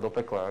cesta do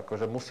pekla.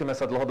 Akože musíme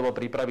sa dlhodobo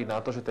pripraviť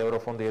na to, že tie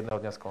eurofondy jedného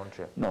dňa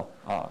skončia. No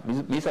a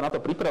my sa na to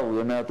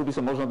pripravujeme a tu by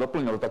som možno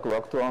doplnil takú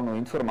aktuálnu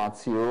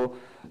informáciu.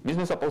 My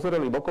sme sa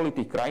pozerali v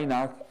okolitých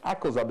krajinách,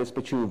 ako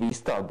zabezpečujú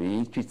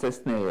výstavby, či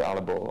cestnej,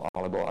 alebo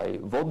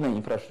aj vodnej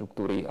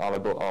infraštruktúry,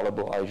 alebo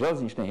aj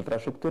železničnej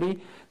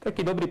infraštruktúry.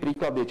 Taký dobrý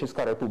príklad je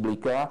Česká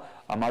republika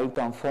a majú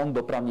tam fond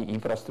dopravnej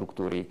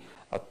infraštruktúry.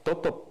 A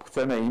toto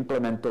chceme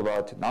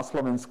implementovať na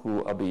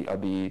Slovensku,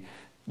 aby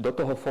do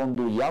toho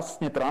fondu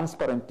jasne,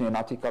 transparentne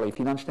natekali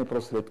finančné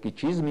prostriedky,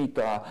 či z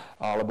mýta,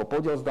 alebo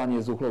podiel z dane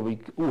z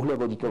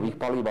uhľovodíkových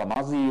palív a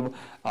mazív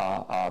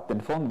a ten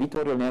fond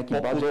vytvoril nejaký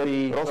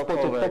budget,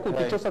 rozpočet,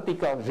 pokuty, čo sa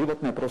týka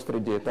životné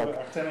prostredie. Tak...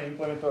 A chceme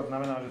implementovať,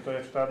 znamená, že to je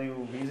v štádiu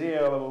vízie,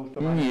 alebo už to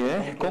má...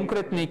 Nie,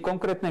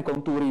 konkrétne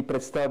kontúry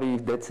predstaví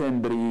v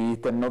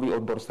decembri ten nový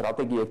odbor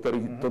stratégie,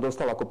 ktorý to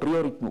dostal ako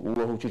prioritnú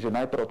úlohu, čiže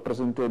najprv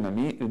odprezentujeme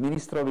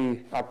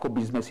ministrovi, ako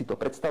by sme si to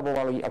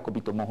predstavovali, ako by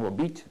to mohlo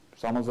byť,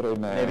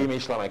 samozrejme.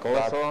 Nevymýšľame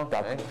koleso.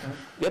 Tak.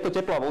 Je to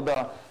teplá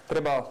voda,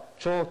 treba,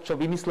 čo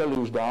vymysleli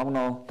už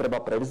dávno,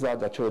 treba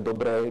prevzať a čo je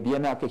dobré.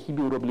 Vieme, aké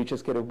chyby urobili v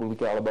Českej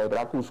republike alebo aj v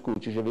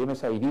Rakúsku, čiže vieme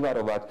sa ich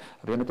vyvarovať,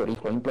 vieme to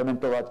rýchlo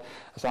implementovať.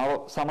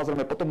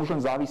 Samozrejme, potom už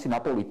len závisí na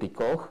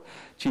politikoch,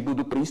 či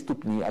budú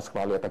prístupní a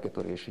schvália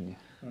takéto riešenie.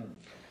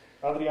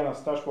 Adriana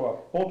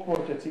Stašková,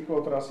 podporte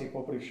cyklotrasy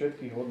popri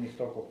všetkých vodných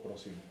tokoch,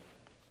 prosím.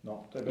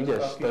 No, to je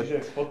bezprávky,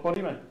 že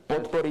podporíme?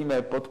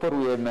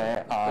 Podporujeme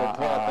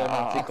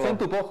a chcem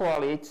tu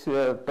pochváliť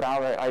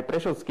práve aj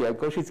Prešovský, aj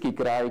Košický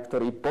kraj,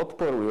 ktorý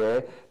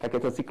podporuje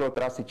takéto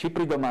cyklotrasy, či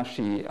pri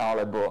Domaši,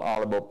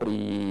 alebo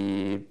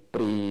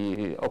pri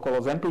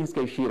okolo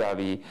Zemplínskej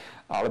šíravy,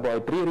 alebo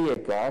aj pri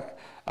riekach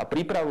a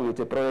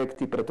pripravujú tie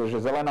projekty, pretože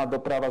zelená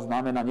doprava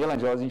znamená nielen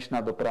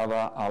železničná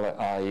doprava, ale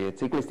aj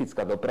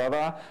cyklistická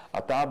doprava a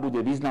tá bude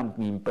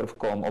významným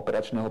prvkom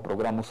operačného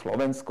programu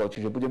Slovensko,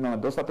 čiže budeme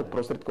mať dostatok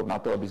prostriedkov na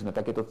to, aby sme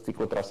takéto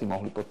cyklotrasy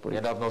mohli podporiť.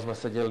 Nedávno sme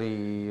sedeli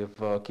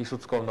v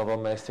Kysuckom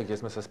Novom Meste,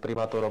 kde sme sa s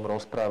primátorom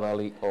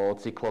rozprávali o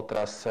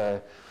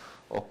cyklotrase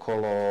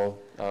okolo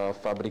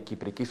fabriky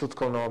pri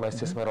Kysuckom Novom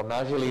Meste smerom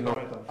na Žilinu.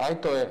 Aj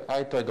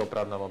to je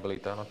dopravná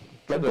mobilita. No.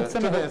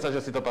 Čudujem sa, že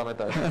si to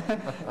pamätáš.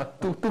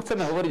 Tu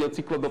chceme hovoriť o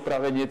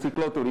cyklodoprave, nie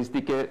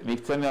cykloturistike. My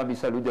chceme, aby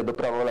sa ľudia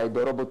dopravovali aj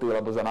do roboty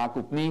alebo za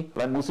nákupmi,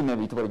 len musíme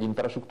vytvoriť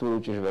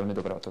infraštruktúru, čiže veľmi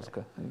dobrá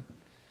otázka.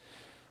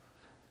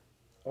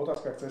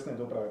 Otázka k cestnej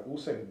doprave.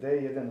 Úsek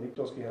D1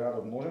 Liptovský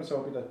Hrádok. Môžem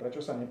sa opýtať, prečo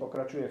sa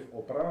nepokračuje v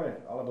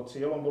oprave? Alebo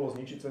cieľom bolo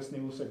zničiť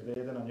cestný úsek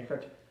D1 a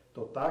nechať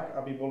to tak,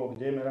 aby bolo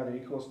kde merať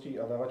rýchlosti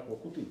a dávať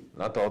pokuty?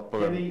 Na to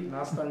odpoviem. Kedy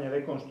nastane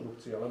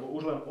rekonštrukcia? Lebo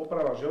už len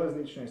oprava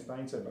železničnej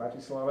stanice v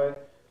Bratislave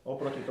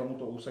oproti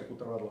tomuto úseku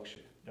trvá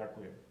dlhšie.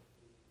 Ďakujem.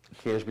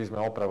 Tiež by sme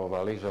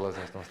opravovali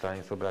železničnú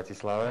stanicu v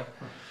Bratislave.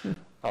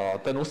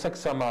 Ten úsek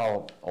sa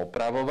mal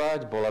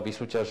opravovať, bola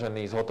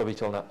vysúťažený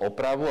zhotoviteľ na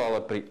opravu,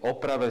 ale pri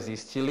oprave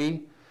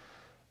zistili,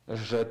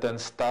 že ten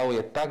stav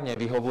je tak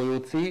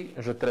nevyhovujúci,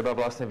 že treba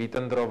vlastne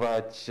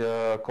vytendrovať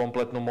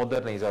kompletnú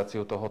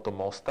modernizáciu tohoto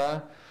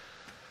mosta.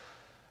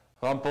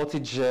 Mám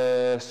pocit, že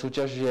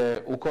súťaž je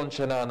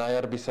ukončená, na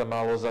jar by sa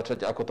malo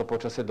začať, ako to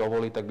počasie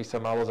dovolí, tak by sa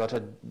malo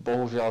začať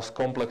bohužiaľ s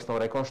komplexnou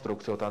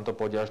rekonštrukciou. Tam to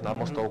pôjde až na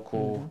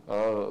mostovku.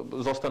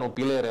 Zostanú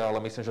piliere,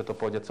 ale myslím, že to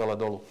pôjde celé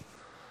dolu.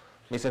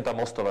 Myslím, tá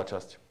mostová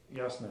časť.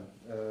 Jasné.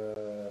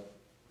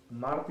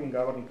 Martin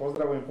Gavarný,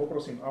 pozdravujem,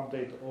 poprosím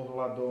update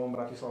ohľadom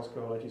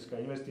bratislavského letiska,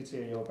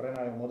 investície, jeho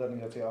prenájom,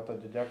 modernizácia a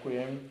teda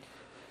ďakujem.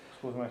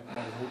 Skúsme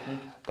zhutniť.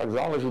 Tak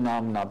záleží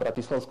nám na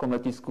bratislavskom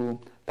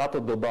letisku.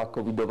 Táto doba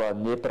covidová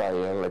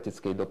nepraje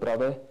leteckej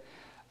doprave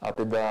a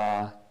teda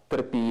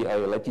trpí aj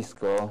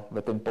letisko,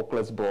 veď ten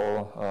pokles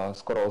bol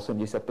skoro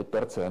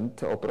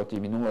 85%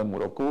 oproti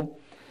minulému roku.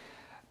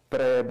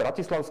 Pre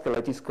bratislavské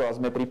letisko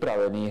sme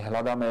pripravení,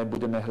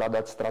 budeme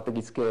hľadať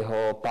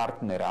strategického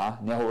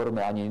partnera, nehovoríme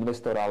ani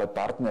investora, ale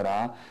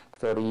partnera,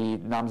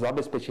 ktorý nám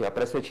zabezpečí a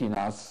presvedčí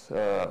nás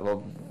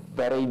vo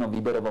verejnom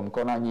výberovom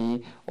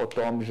konaní o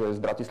tom, že s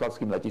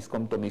bratislavským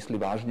letiskom to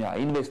myslí vážne a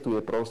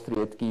investuje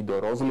prostriedky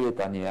do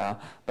rozlietania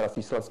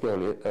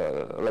bratislavského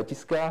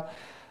letiska.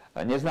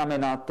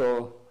 Neznamená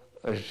to,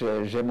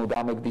 že mu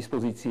dáme k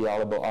dispozícii,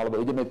 alebo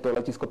ideme to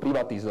letisko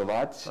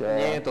privatizovať.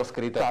 Nie je to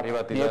skrytá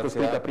privatizácia. Nie je to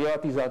skrytá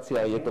privatizácia,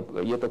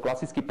 je to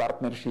klasický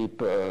partnership.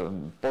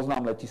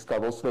 Poznám letiska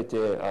vo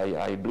svete,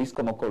 aj v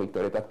blízkom okolí,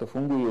 ktoré takto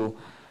fungujú.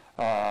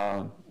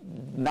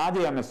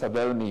 Nádejame sa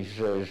veľmi,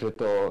 že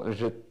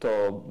to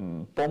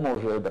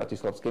pomôže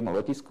bratislavskému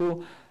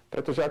letisku,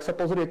 pretože ak sa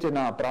pozriete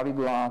na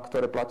pravidlá,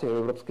 ktoré platia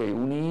v Európskej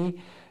únii,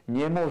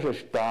 nemôže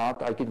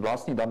štát, aj keď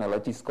vlastní dané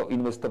letisko,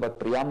 investovať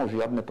priamo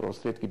žiadne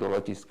prostriedky do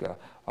letiska.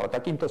 Ale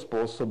takýmto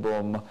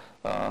spôsobom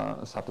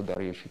sa to dá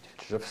riešiť.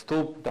 Čiže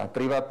vstup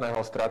privátneho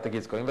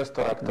strategického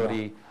investora,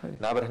 ktorý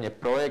navrhne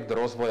projekt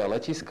rozvoja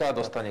letiska,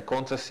 dostane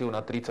koncesiu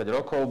na 30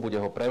 rokov, bude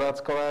ho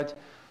prevádzkovať,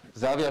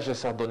 zaviaže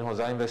sa do neho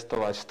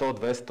zainvestovať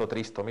 100, 200,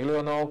 300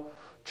 miliónov.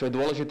 Čo je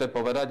dôležité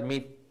povedať,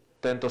 my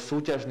tento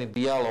súťažný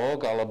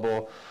dialóg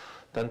alebo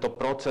tento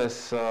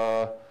proces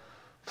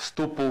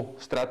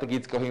vstupu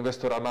strategického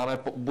investora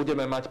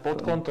budeme mať pod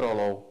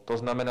kontrolou. To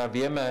znamená,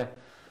 vieme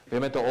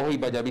to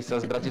ohýbať, aby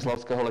sa z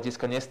bratislavského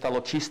letiska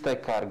nestalo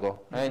čisté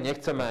cargo.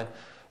 Nechceme,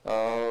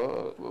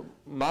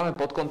 máme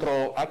pod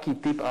kontrolou, aký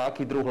typ a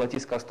aký druh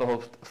letiska z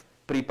toho v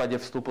prípade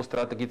vstupu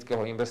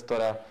strategického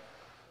investora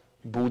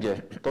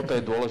bude. Toto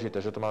je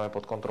dôležité, že to máme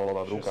pod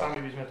kontrolou a v rukách.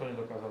 Sami by sme to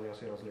nedokázali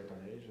asi rozlietať,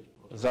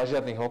 Za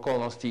žiadnych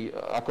okolností,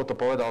 ako to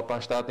povedal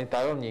pán štátny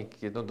tajomník,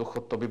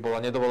 jednoducho to by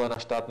bola nedovolená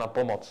štátna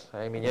pomoc.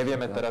 My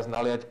nevieme teraz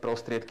naliať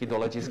prostriedky do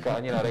letiska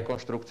ani na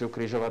rekonštrukciu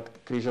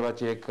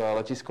križovatiek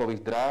letiskových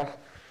dráh.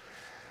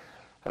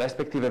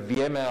 Respektíve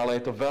vieme, ale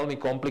je to veľmi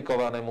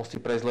komplikované,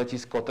 musí prejsť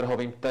letisko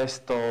trhovým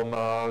testom,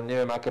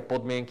 neviem aké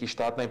podmienky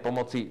štátnej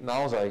pomoci.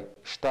 Naozaj,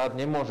 štát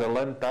nemôže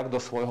len tak do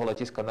svojho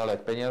letiska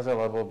naliať peniaze,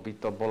 lebo by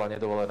to bola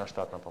nedovolená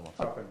štátna pomoc.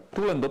 Tu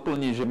len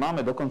doplní, že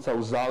máme dokonca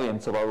už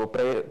záujemcov, alebo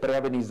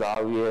prejavený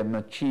záujem,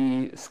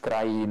 či z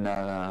krajín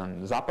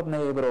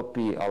západnej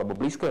Európy, alebo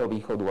Blízkeho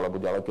východu, alebo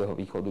Ďalekého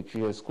východu.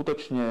 Čiže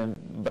skutočne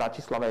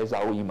Bratislava je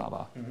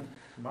zaujímavá.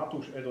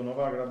 Matúš Edo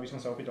Novák, rád by som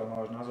sa opýtal na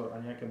váš názor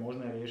a nejaké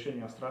možné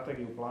riešenia,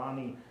 stratégiu,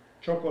 plány,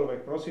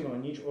 čokoľvek, prosím, len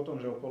nič o tom,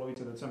 že o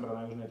polovice decembra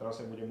na južnej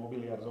trase bude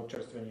mobiliár s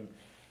občerstvením.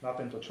 Na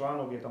tento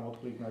článok je tam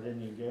odklik na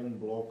denní gen,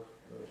 blog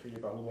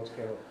Filipa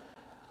Hlubockého,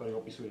 ktorý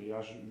opisuje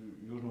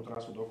južnú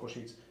trasu do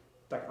Košíc.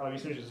 Tak, ale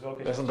myslím, že z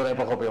veľkej... Ja som to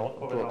nepochopil.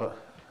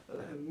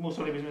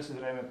 Museli by sme si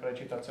zrejme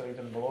prečítať celý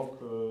ten blog.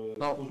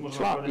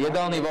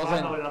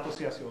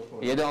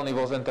 Jedálny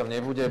vozen tam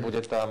nebude,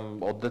 bude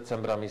tam od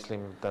decembra,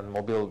 myslím, ten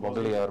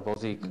mobiliár,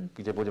 vozík,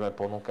 kde budeme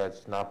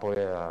ponúkať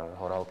nápoje a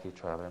horálky,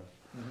 čo ja viem.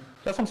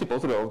 Ja som si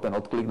pozrel ten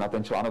odklik na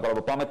ten článok,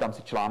 alebo pamätám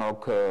si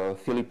článok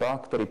Filipa,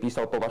 ktorý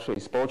písal po vašej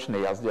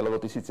spoločnej jazde, lebo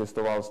ty si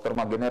cestoval s 3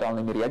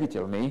 generálnymi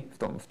riaditeľmi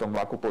v tom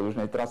vlaku po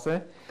južnej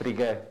trase.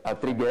 3G. A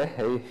 3G,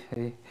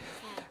 hej.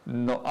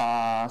 No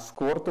a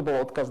skôr to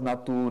bol odkaz na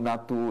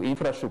tú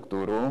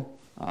infraštruktúru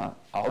a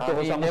od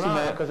toho sa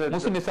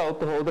musíme sa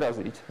od toho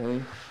odraziť. Hej.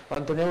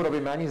 Len to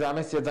neurobíme ani za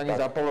mesiac, ani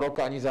za pol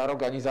roka, ani za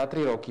rok, ani za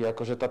 3 roky.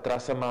 Akože tá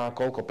trasa má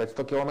koľko?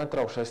 500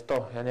 km?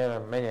 600? Ja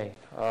neviem, menej.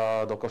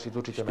 Do Košic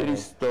určite menej.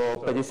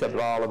 452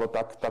 alebo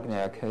tak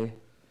nejak, hej.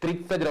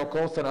 35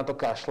 rokov sa na to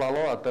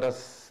kašľalo a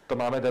teraz to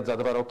máme dať za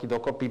 2 roky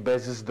dokopy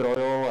bez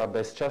zdrojov a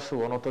bez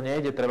času. Ono to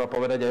nejde, treba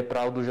povedať aj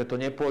pravdu, že to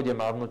nepôjde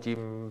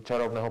mávnutím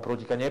čarovného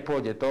prútika,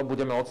 nepôjde to.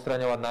 Budeme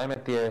odstraňovať najmä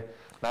tie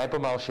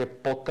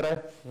najpomalšie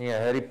potre, nie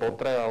Harry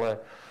Potre, ale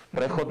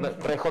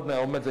prechodné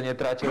obmedzenie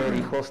tráťovej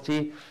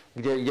rýchlosti,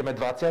 kde ideme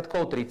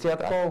 20-kou,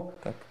 30-kou.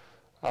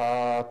 A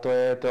to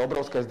je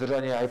obrovské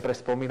zdržanie aj pre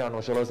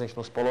spomínanú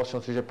železničnú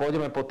spoločnosť. Čiže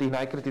pôjdeme po tých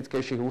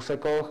najkritickejších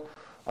úsekoch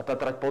a tá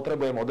trať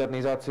potrebuje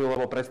modernizáciu,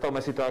 lebo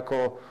predstavme si to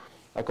ako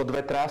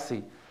 2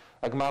 trasy.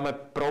 Ak máme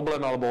problém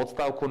alebo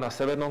odstávku na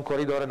severnom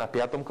koridore, na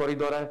 5.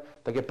 koridore,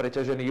 tak je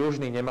preťažený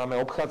južný, nemáme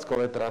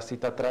obchádzkové trasy,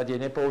 tá trať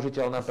je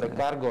nepoužiteľná pre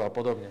cargo a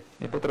podobne.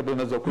 My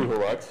potrebujeme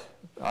zokruhovať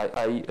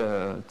aj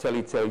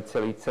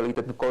celý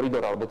ten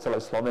koridor alebo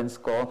celé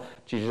Slovensko,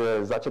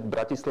 čiže začať v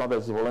Bratislave,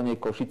 Zvolenie,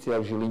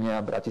 Košiciach, Žiline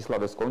a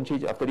Bratislave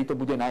skončiť a vtedy to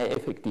bude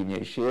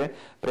najefektívnejšie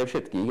pre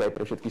všetkých, aj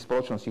pre všetky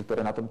spoločnosti,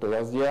 ktoré na tomto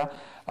jazdia,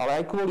 ale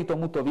aj kvôli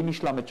tomuto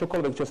vymýšľame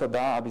čokoľvek, čo sa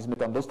dá, aby sme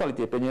tam dostali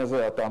tie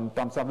peniaze a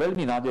tam sa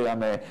veľmi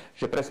nádejame,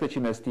 že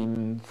presvedčíme s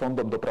tým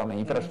fondom dopravnej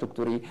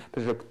infraštruktúry,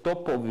 pretože kto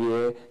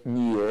povie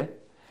nie,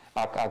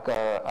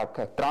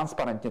 ak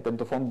transparentne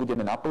tento fond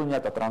budeme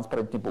naplňať a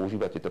transparentne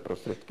používať tieto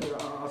prostriedky.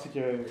 Asi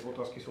tie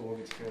otázky sú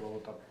logické,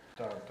 lebo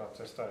tá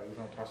cesta je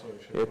južnou trasou,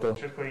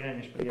 všetko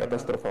iné než príjemné. Je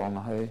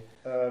katastrofálna, hej.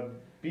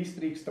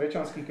 Bystrik,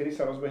 Strečanský, kedy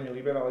sa rozbehne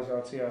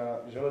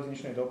liberalizácia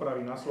železničnej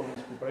dopravy na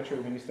Slovensku, prečo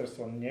ju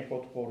ministerstvo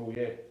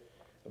nepodporuje?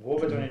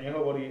 Vôbec o nej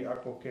nehovorí,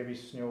 ako keby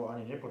s ňou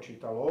ani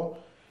nepočítalo.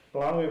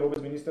 Plánuje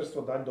vôbec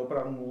ministerstvo dať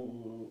dopravnú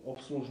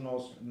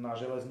obslužnosť na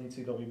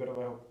železnici do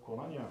výberového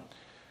konania?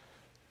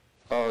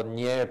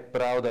 Nie je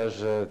pravda,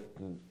 že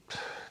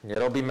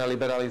nerobíme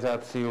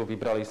liberalizáciu.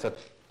 Vybrali sa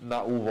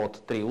na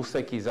úvod 3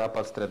 úseky,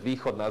 západ, stred,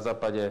 východ. Na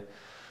západe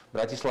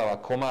Bratislava,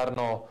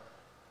 Komárno.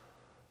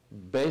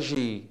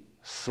 Beží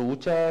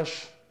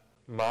súťaž,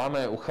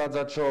 máme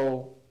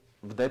uchádzačov.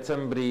 V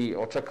decembri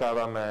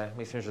očakávame,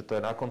 myslím, že to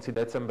je na konci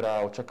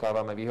decembra,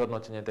 očakávame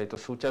vyhodnotenie tejto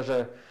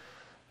súťaže.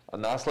 A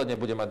následne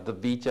bude mať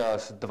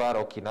víťaz 2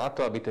 roky na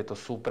to, aby tieto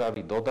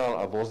súpravy dodal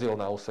a vozil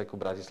na úseku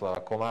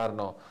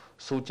Bratislava-Komárno.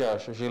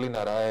 Súťaž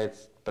Žilina-Rajec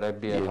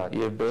prebieha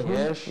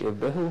tiež. Je v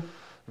behu?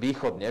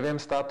 Východ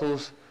neviem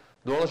status.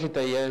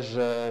 Dôležité je,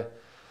 že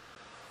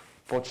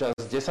počas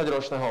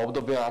 10-ročného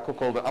obdobia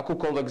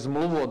akúkoľvek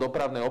zmluvu o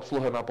dopravnej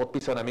obsluhe má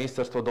podpísané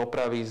ministerstvo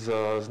dopravy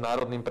s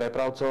národným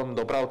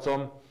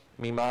dopravcom.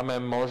 My máme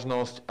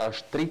možnosť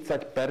až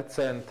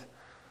 30%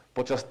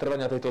 počas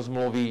trvania tejto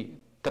zmluvy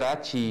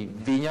trati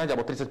vyňať,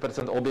 alebo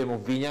 30% objemu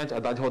vyňať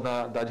a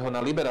dať ho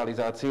na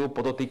liberalizáciu.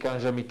 Podotýkam,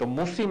 že my to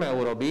musíme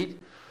urobiť,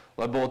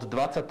 lebo od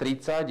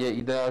 2030 je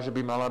idea, že by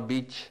mala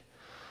byť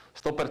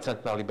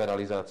 100%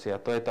 liberalizácia.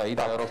 To je tá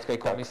idea Európskej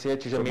komisie,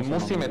 čiže my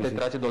musíme tie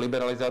trate do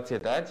liberalizácie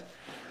dať,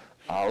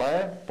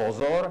 ale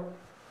pozor,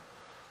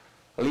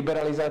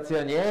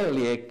 liberalizácia nie je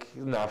liek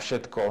na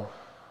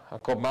všetko.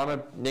 Ako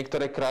máme,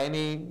 niektoré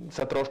krajiny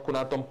sa trošku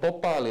na tom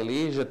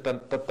popálili, že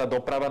tá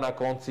doprava na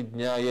konci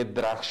dňa je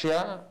drahšia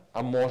a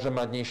môže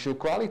mať nižšiu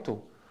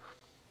kvalitu.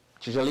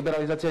 Čiže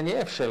liberalizácia nie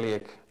je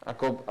všeliek.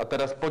 A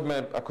teraz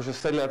poďme akože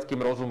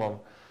sedliackým rozumom.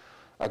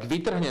 Ak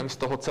vytrhnem z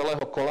toho celého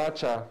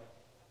koláča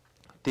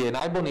tie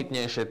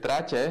najbonitnejšie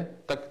trate,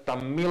 tak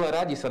tam milé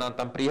radi sa nám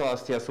tam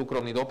prihlásia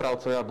súkromní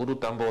dopravcovia a budú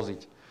tam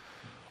voziť.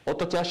 O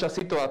to ťažšia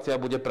situácia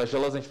bude pre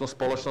železničnú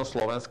spoločnosť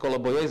Slovensko,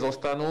 lebo jej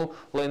zostanú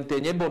len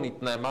tie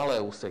nebonitné malé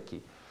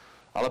úseky.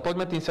 Ale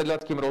poďme tým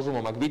sedliackým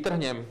rozumom. Ak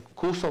vytrhnem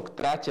kúsok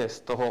trate z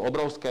toho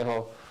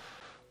obrovského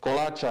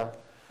koláča,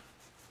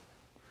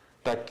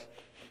 tak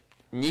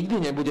nikdy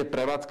nebude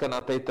prevádzka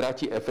na tej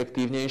trati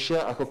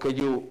efektívnejšia, ako keď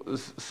ju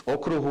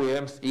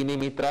okruhujem s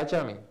inými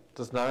traťami.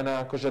 To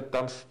znamená, že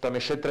tam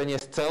je šetrenie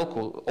z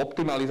celku,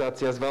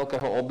 optimalizácia z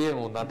veľkého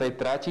objemu na tej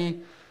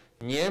trati.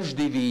 Nie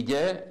vždy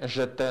vyjde,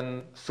 že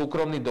ten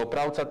súkromný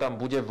dopravca tam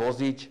bude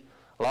voziť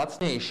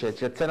lacnejšie.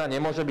 Čiže cena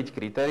nemôže byť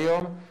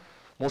kritériom,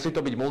 musí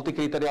to byť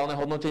multikriteriálne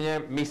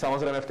hodnotenie. My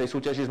samozrejme v tej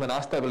súťaži sme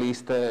nastavili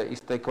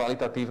isté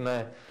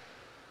kvalitatívne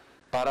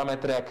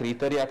parametre a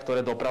kritériá,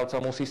 ktoré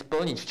dopravca musí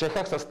splniť. V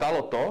Čechách sa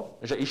stalo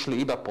to, že išli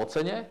iba po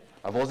cene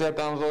a vozia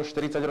tam so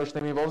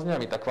 40-ročnými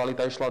vozňami. Tá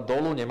kvalita išla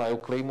dolu, nemajú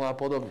klímu a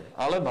podobne.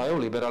 Ale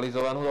majú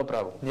liberalizovanú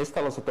dopravu.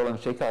 Nestalo sa to len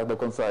v Čechách,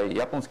 dokonca aj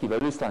japonský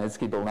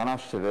veľvyslanecký bol na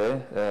návšteve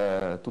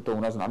tuto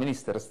u nás na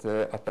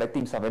ministerstve a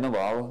predtým sa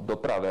venoval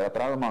doprave a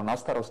práve mal na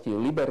starosti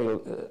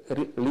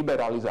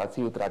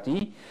liberalizáciu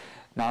tratí.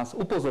 Nás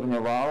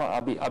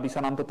upozorňoval, aby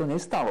sa nám toto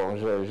nestalo,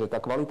 že tá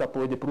kvalita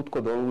pôjde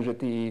prudko dolu, že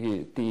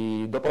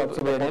tí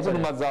dopravcovia nebudú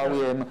mať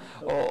záujem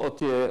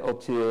o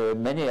tie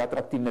menej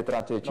atraktívne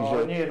trate. Čiže...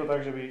 No ale nie je to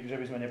tak, že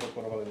by sme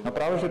nepodporovali. No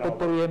práve, že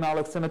podporujeme,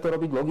 ale chceme to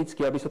robiť logicky,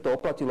 aby sa to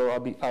oplatilo,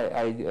 aby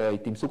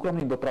aj tým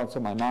súkromným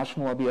dopravcom, aj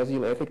nášmu, aby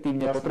jazdili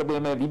efektívne. Jasne.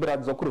 Potrebujeme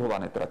vybrať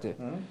zokruhované trate.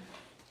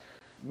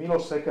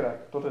 Miloš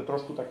Sekera, toto je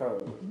trošku taká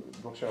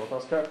dlhšia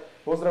otázka.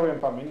 Pozdravujem,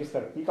 pán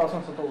minister. Pýtal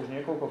som sa to už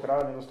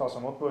niekoľkokrát, nedostal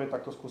som odpoveď,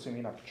 tak to skúsim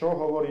inak. Čo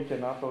hovoríte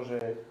na to,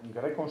 že k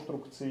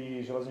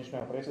rekonštrukcii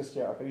železničného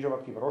priecestia a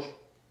križovatky v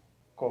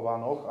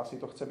Rožkovanoch, asi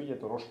to chce byť, je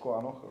to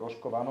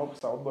Rožkovanoch,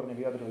 sa odborne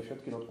vyjadrili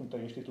všetky dotknuté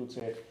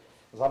inštitúcie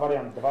za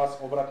variant 2 s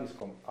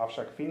obratiskom.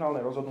 Avšak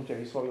finálne rozhodnutie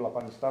vyslovila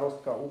pani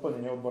starostka,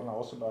 úplne neodborná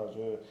osoba,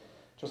 že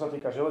čo sa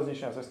týka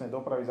železničnej a cestnej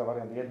dopravy za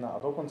variant 1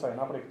 a dokonca aj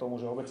napriek tomu,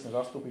 že obecné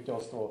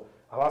zastupiteľstvo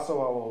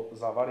hlasovalo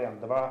za variant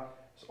 2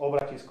 s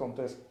obratiskom,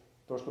 to je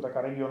trošku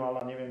taká regionálna,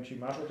 neviem, či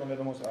máš o tom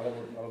vedomosť,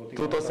 alebo ty...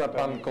 Tuto sa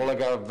pán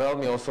kolega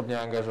veľmi osobne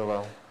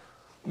angažoval.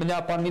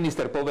 Mňa pán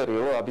minister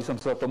poveril, aby som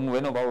sa tomu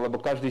venoval, lebo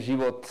každý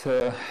život,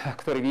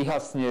 ktorý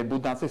vyhasne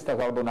buď na cestách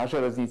alebo na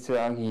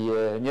železniciach,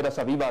 nedá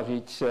sa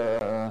vyvážiť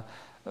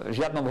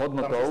žiadnou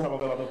hodnotou.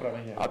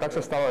 A tak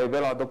sa stalo aj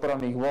veľa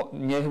dopravných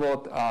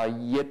nehôd a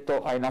je to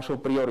aj našou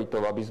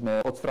prioritou, aby sme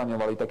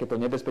odstraňovali takéto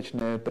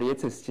nebezpečné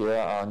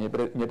priecestia a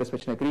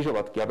nebezpečné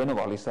križovatky a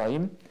venovali sa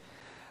im.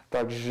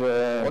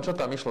 Takže... O čo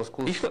tam išlo?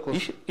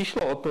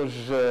 Išlo o to,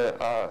 že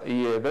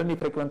je veľmi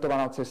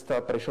frekventovaná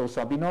cesta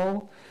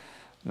Prešov-Sabinov,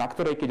 na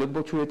ktorej keď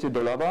odbočujete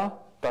doľava,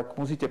 tak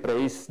musíte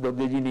prejsť do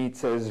dediny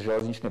cez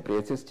železničné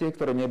priecestie,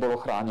 ktoré nebolo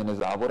chránené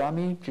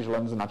závorami, čiže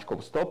len značkou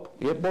stop.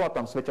 Bola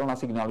tam svetelná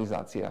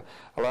signalizácia.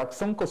 Ale ak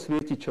slnko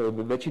svieti, čo je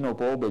väčšinou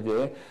po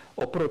obede,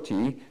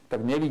 oproti,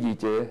 tak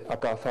nevidíte,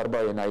 aká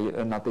farba je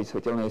na tej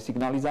svetelnej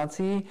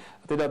signalizácii.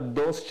 Teda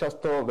dosť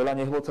často veľa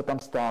nehôd sa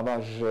tam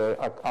stáva, že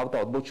ak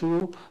auta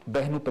odbočujú,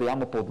 behnú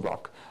priamo pod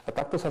vlak. A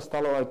takto sa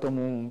stalo aj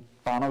tomu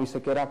pánovi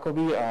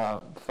Sekerákovi a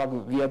fakt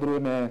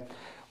vyjadrujeme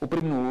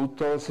úprimnú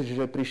útosť,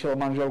 že prišiel o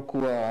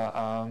manželku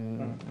a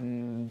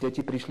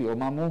deti prišli o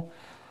mamu.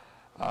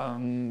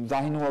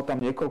 Zahynulo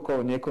tam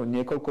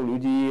niekoľko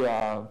ľudí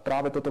a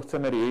práve toto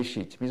chceme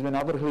riešiť. My sme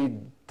navrhli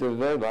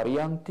dve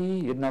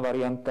varianty. Jedna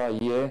varianta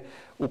je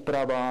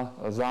úprava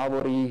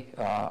závory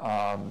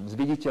a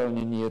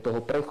zviditeľnenie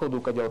toho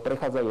prechodu, keď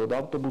prechádzajú od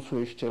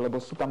autobusu ešte,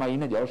 lebo sú tam aj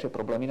iné ďalšie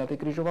problémy na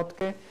tej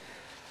križovatke.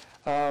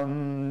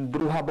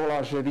 Druhá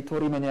bola, že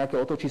vytvoríme nejaké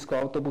otočisko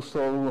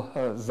autobusov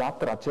za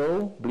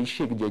traťou,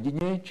 bližšie k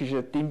dedine,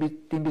 čiže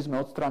tým by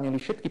sme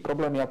odstránili všetky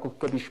problémy ako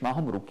keby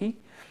šmahom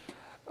ruky.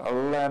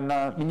 Len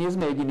my nie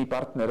sme jediný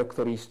partner,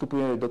 ktorý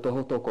vstupuje do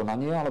tohoto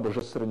konania, alebo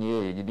ŽSR nie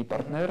je jediný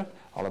partner,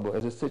 alebo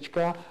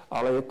SSCčka,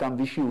 ale je tam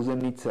vyšší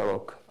územný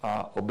celok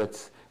a obec,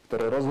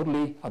 ktoré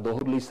rozhodli a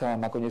dohodli sa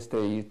nakoniec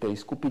tej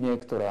skupine,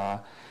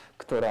 ktorá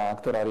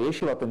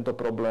riešila tento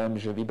problém,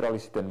 že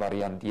vybrali si ten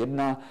variant 1,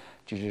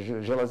 čiže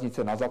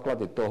železnice na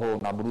základe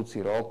toho na budúci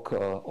rok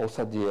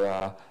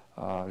osadia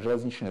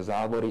železničné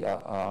závory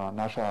a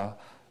naša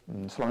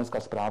Slovenská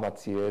správa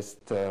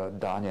ciest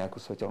dá nejakú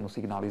svetelnú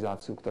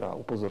signalizáciu, ktorá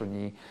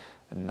upozorní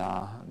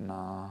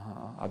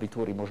a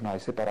vytvorí možno aj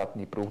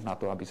separátny pruh na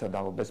to, aby sa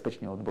dalo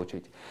bezpečne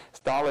odbočiť.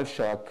 Stále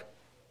však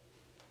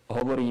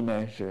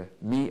hovoríme, že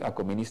my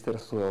ako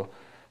ministerstvo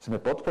sme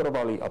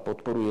podporovali a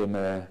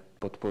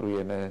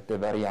podporujeme ten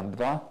variant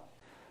 2.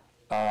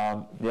 A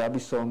ja by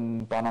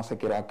som pána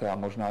Sekeráka a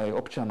možno aj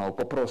občanov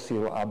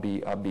poprosil,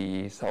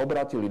 aby sa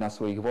obrátili na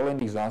svojich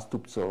volených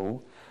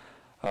zástupcov,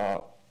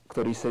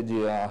 ktorí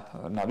sedia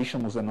na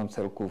vyššom územnom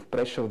celku v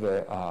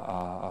Prešove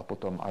a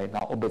potom aj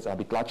na obec,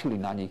 aby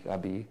tlačili na nich,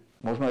 aby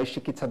možno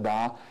ešte keď sa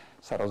dá,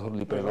 sa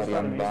rozhodli pre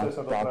variant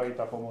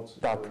 2.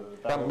 Tak,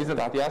 my sme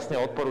tak jasne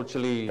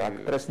odporúčili.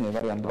 Tak, presne,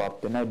 variant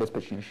 2, ten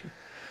najbezpečnejší.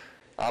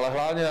 Ale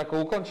hlavne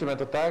ako ukončíme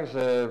to tak,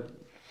 že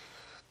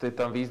to je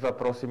tam výzva,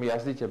 prosím,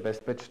 jazdite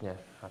bezpečne.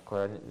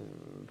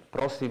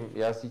 Prosím,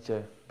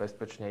 jazdite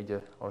bezpečne,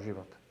 ide o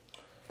život.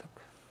 Tak.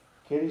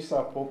 Kedy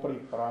sa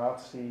popri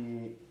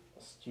práci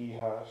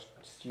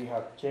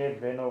stíhate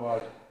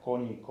venovať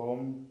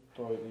koníkom?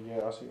 To je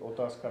asi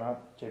otázka na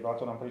teba,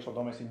 to nám prišlo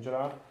do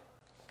Messengera.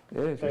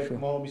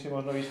 Mohol by si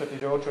možno vysvetliť,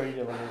 že o čo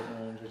ide? Lebo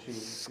neviem, že či...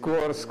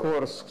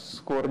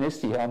 Skôr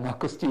nestíham,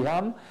 ako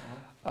stíham.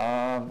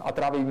 A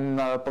trávim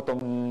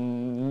potom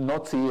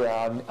noci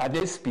a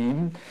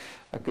nespím.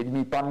 A keď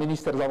mi pán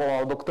minister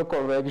zavolal do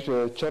ktokoľvek,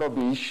 že čo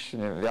robíš,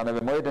 ja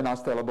neviem, o 11.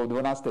 alebo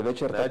 12.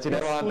 večer, ja ti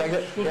nevolám,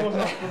 takže...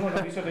 Skús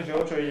vysvetliť, že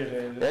o čo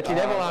ide. Ja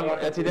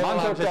ti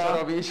nevolám, že čo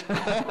robíš.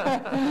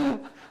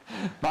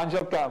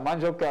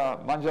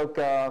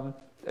 Manželka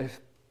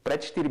pred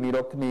 4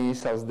 rokmi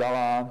sa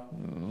vzdala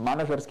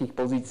manažerských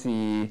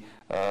pozícií,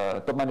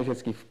 top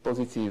manažerských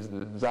pozícií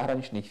v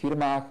zahraničných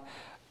firmách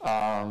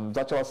a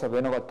začala sa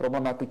venovať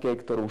problematike,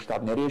 ktorú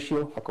štát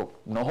neriešil, ako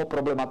mnoho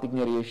problematik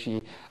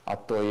nerieši, a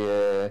to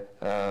je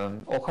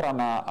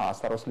ochrana a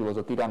starostlivosť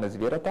o týrané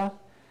zvieratá.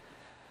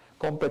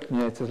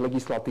 Kompletne cez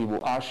legislatívu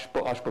až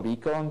po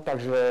výkon.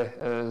 Takže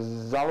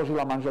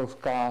založila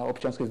manželská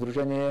občianske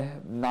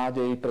združenie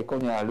Nádej pre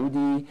konia a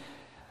ľudí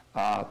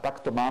a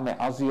takto máme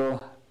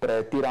azyl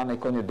pre týrané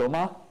kone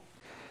doma.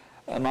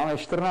 Máme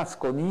 14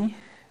 koní.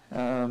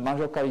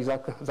 Manželka ich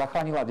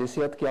zachránila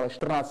desiatky, ale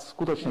 14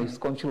 skutočne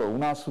skutočne u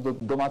nás, sú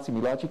domáci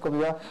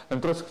miláčikovia, len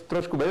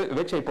trošku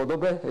väčšej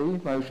podobe,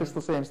 majú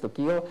 600-700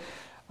 kg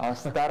a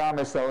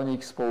staráme sa o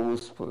nich spolu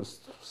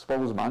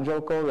s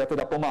manželkou, ja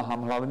teda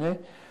pomáham hlavne.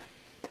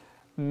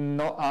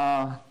 No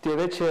a tie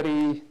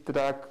večery,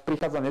 teda ak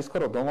prichádzam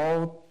neskoro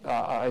domov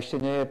a ešte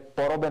nie je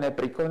porobené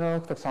pri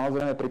koňoch, tak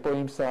samozrejme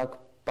pripojím sa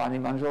k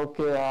pani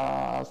manželke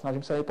a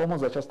snažím sa jej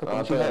pomôcť. A často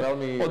končíme o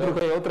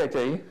 2:00, o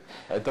 3:00.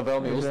 Je to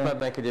veľmi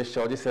úsmedné, keď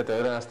ešte o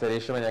 10:00, 11:00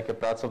 riešime nejaké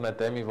pracovné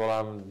témy,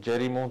 volám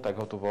Jerrymu, tak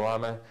ho tu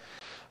voláme.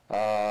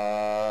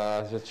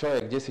 Že čo je,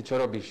 kde si, čo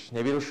robíš?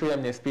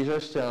 Nevyrušujem,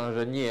 nespíš ešte? A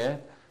že nie,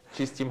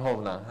 čistím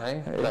hovna,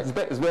 hej?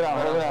 Zberám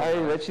hovna,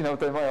 hej, väčšinou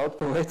to je moja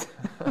odpoveď.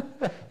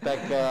 Tak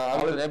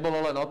aby to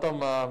nebolo len o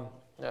tom,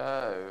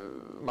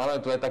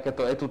 máme tu aj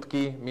takéto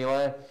etutky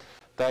milé,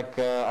 tak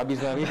aby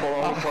sme my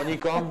pomohli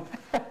koníkom,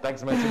 tak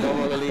sme si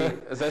dovolili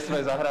ze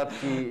svojej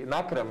záhradky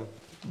nakrm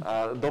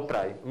A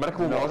dopraj.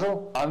 Mrkvu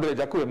môžu? Andrej,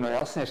 ďakujem, no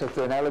jasne, však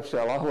to je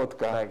najlepšia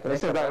lahôdka.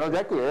 Presne tak, no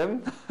ďakujem.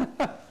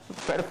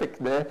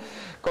 Perfektné.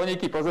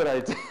 Koníky,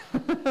 pozerajte.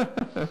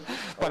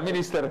 Pán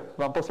minister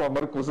vám poslal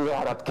mrkvu z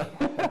záhradky.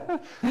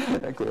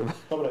 Ďakujem.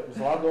 Dobre,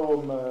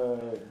 vzhľadom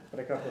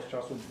pre krátkosť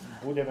času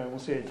budeme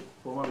musieť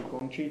pomaly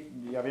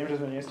končiť. Ja viem,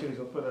 že sme nestihli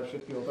zodpovedať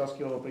všetky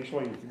otázky, lebo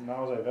prišlo ich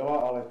naozaj veľa,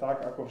 ale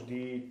tak ako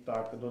vždy,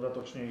 tak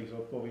dodatočne ich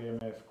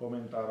zodpovieme v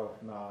komentároch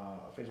na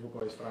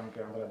facebookovej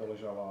stránke Andreja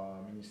Doležala,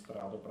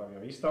 ministra dopravy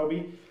a výstavby.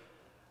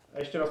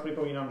 Ešte raz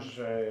pripomínam,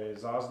 že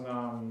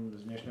záznam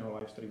z dnešného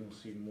livestreamu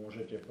si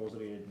môžete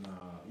pozrieť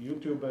na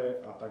YouTube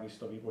a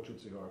takisto vypočuť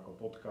si ho ako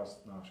podcast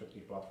na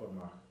všetkých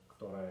platformách,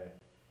 ktoré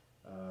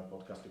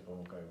podcasty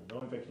ponúkajú.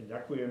 Veľmi pekne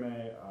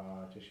ďakujeme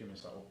a tešíme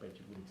sa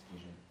opäť budúci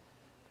týždeň.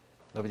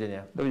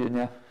 Dovidenia.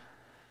 Dovidenia.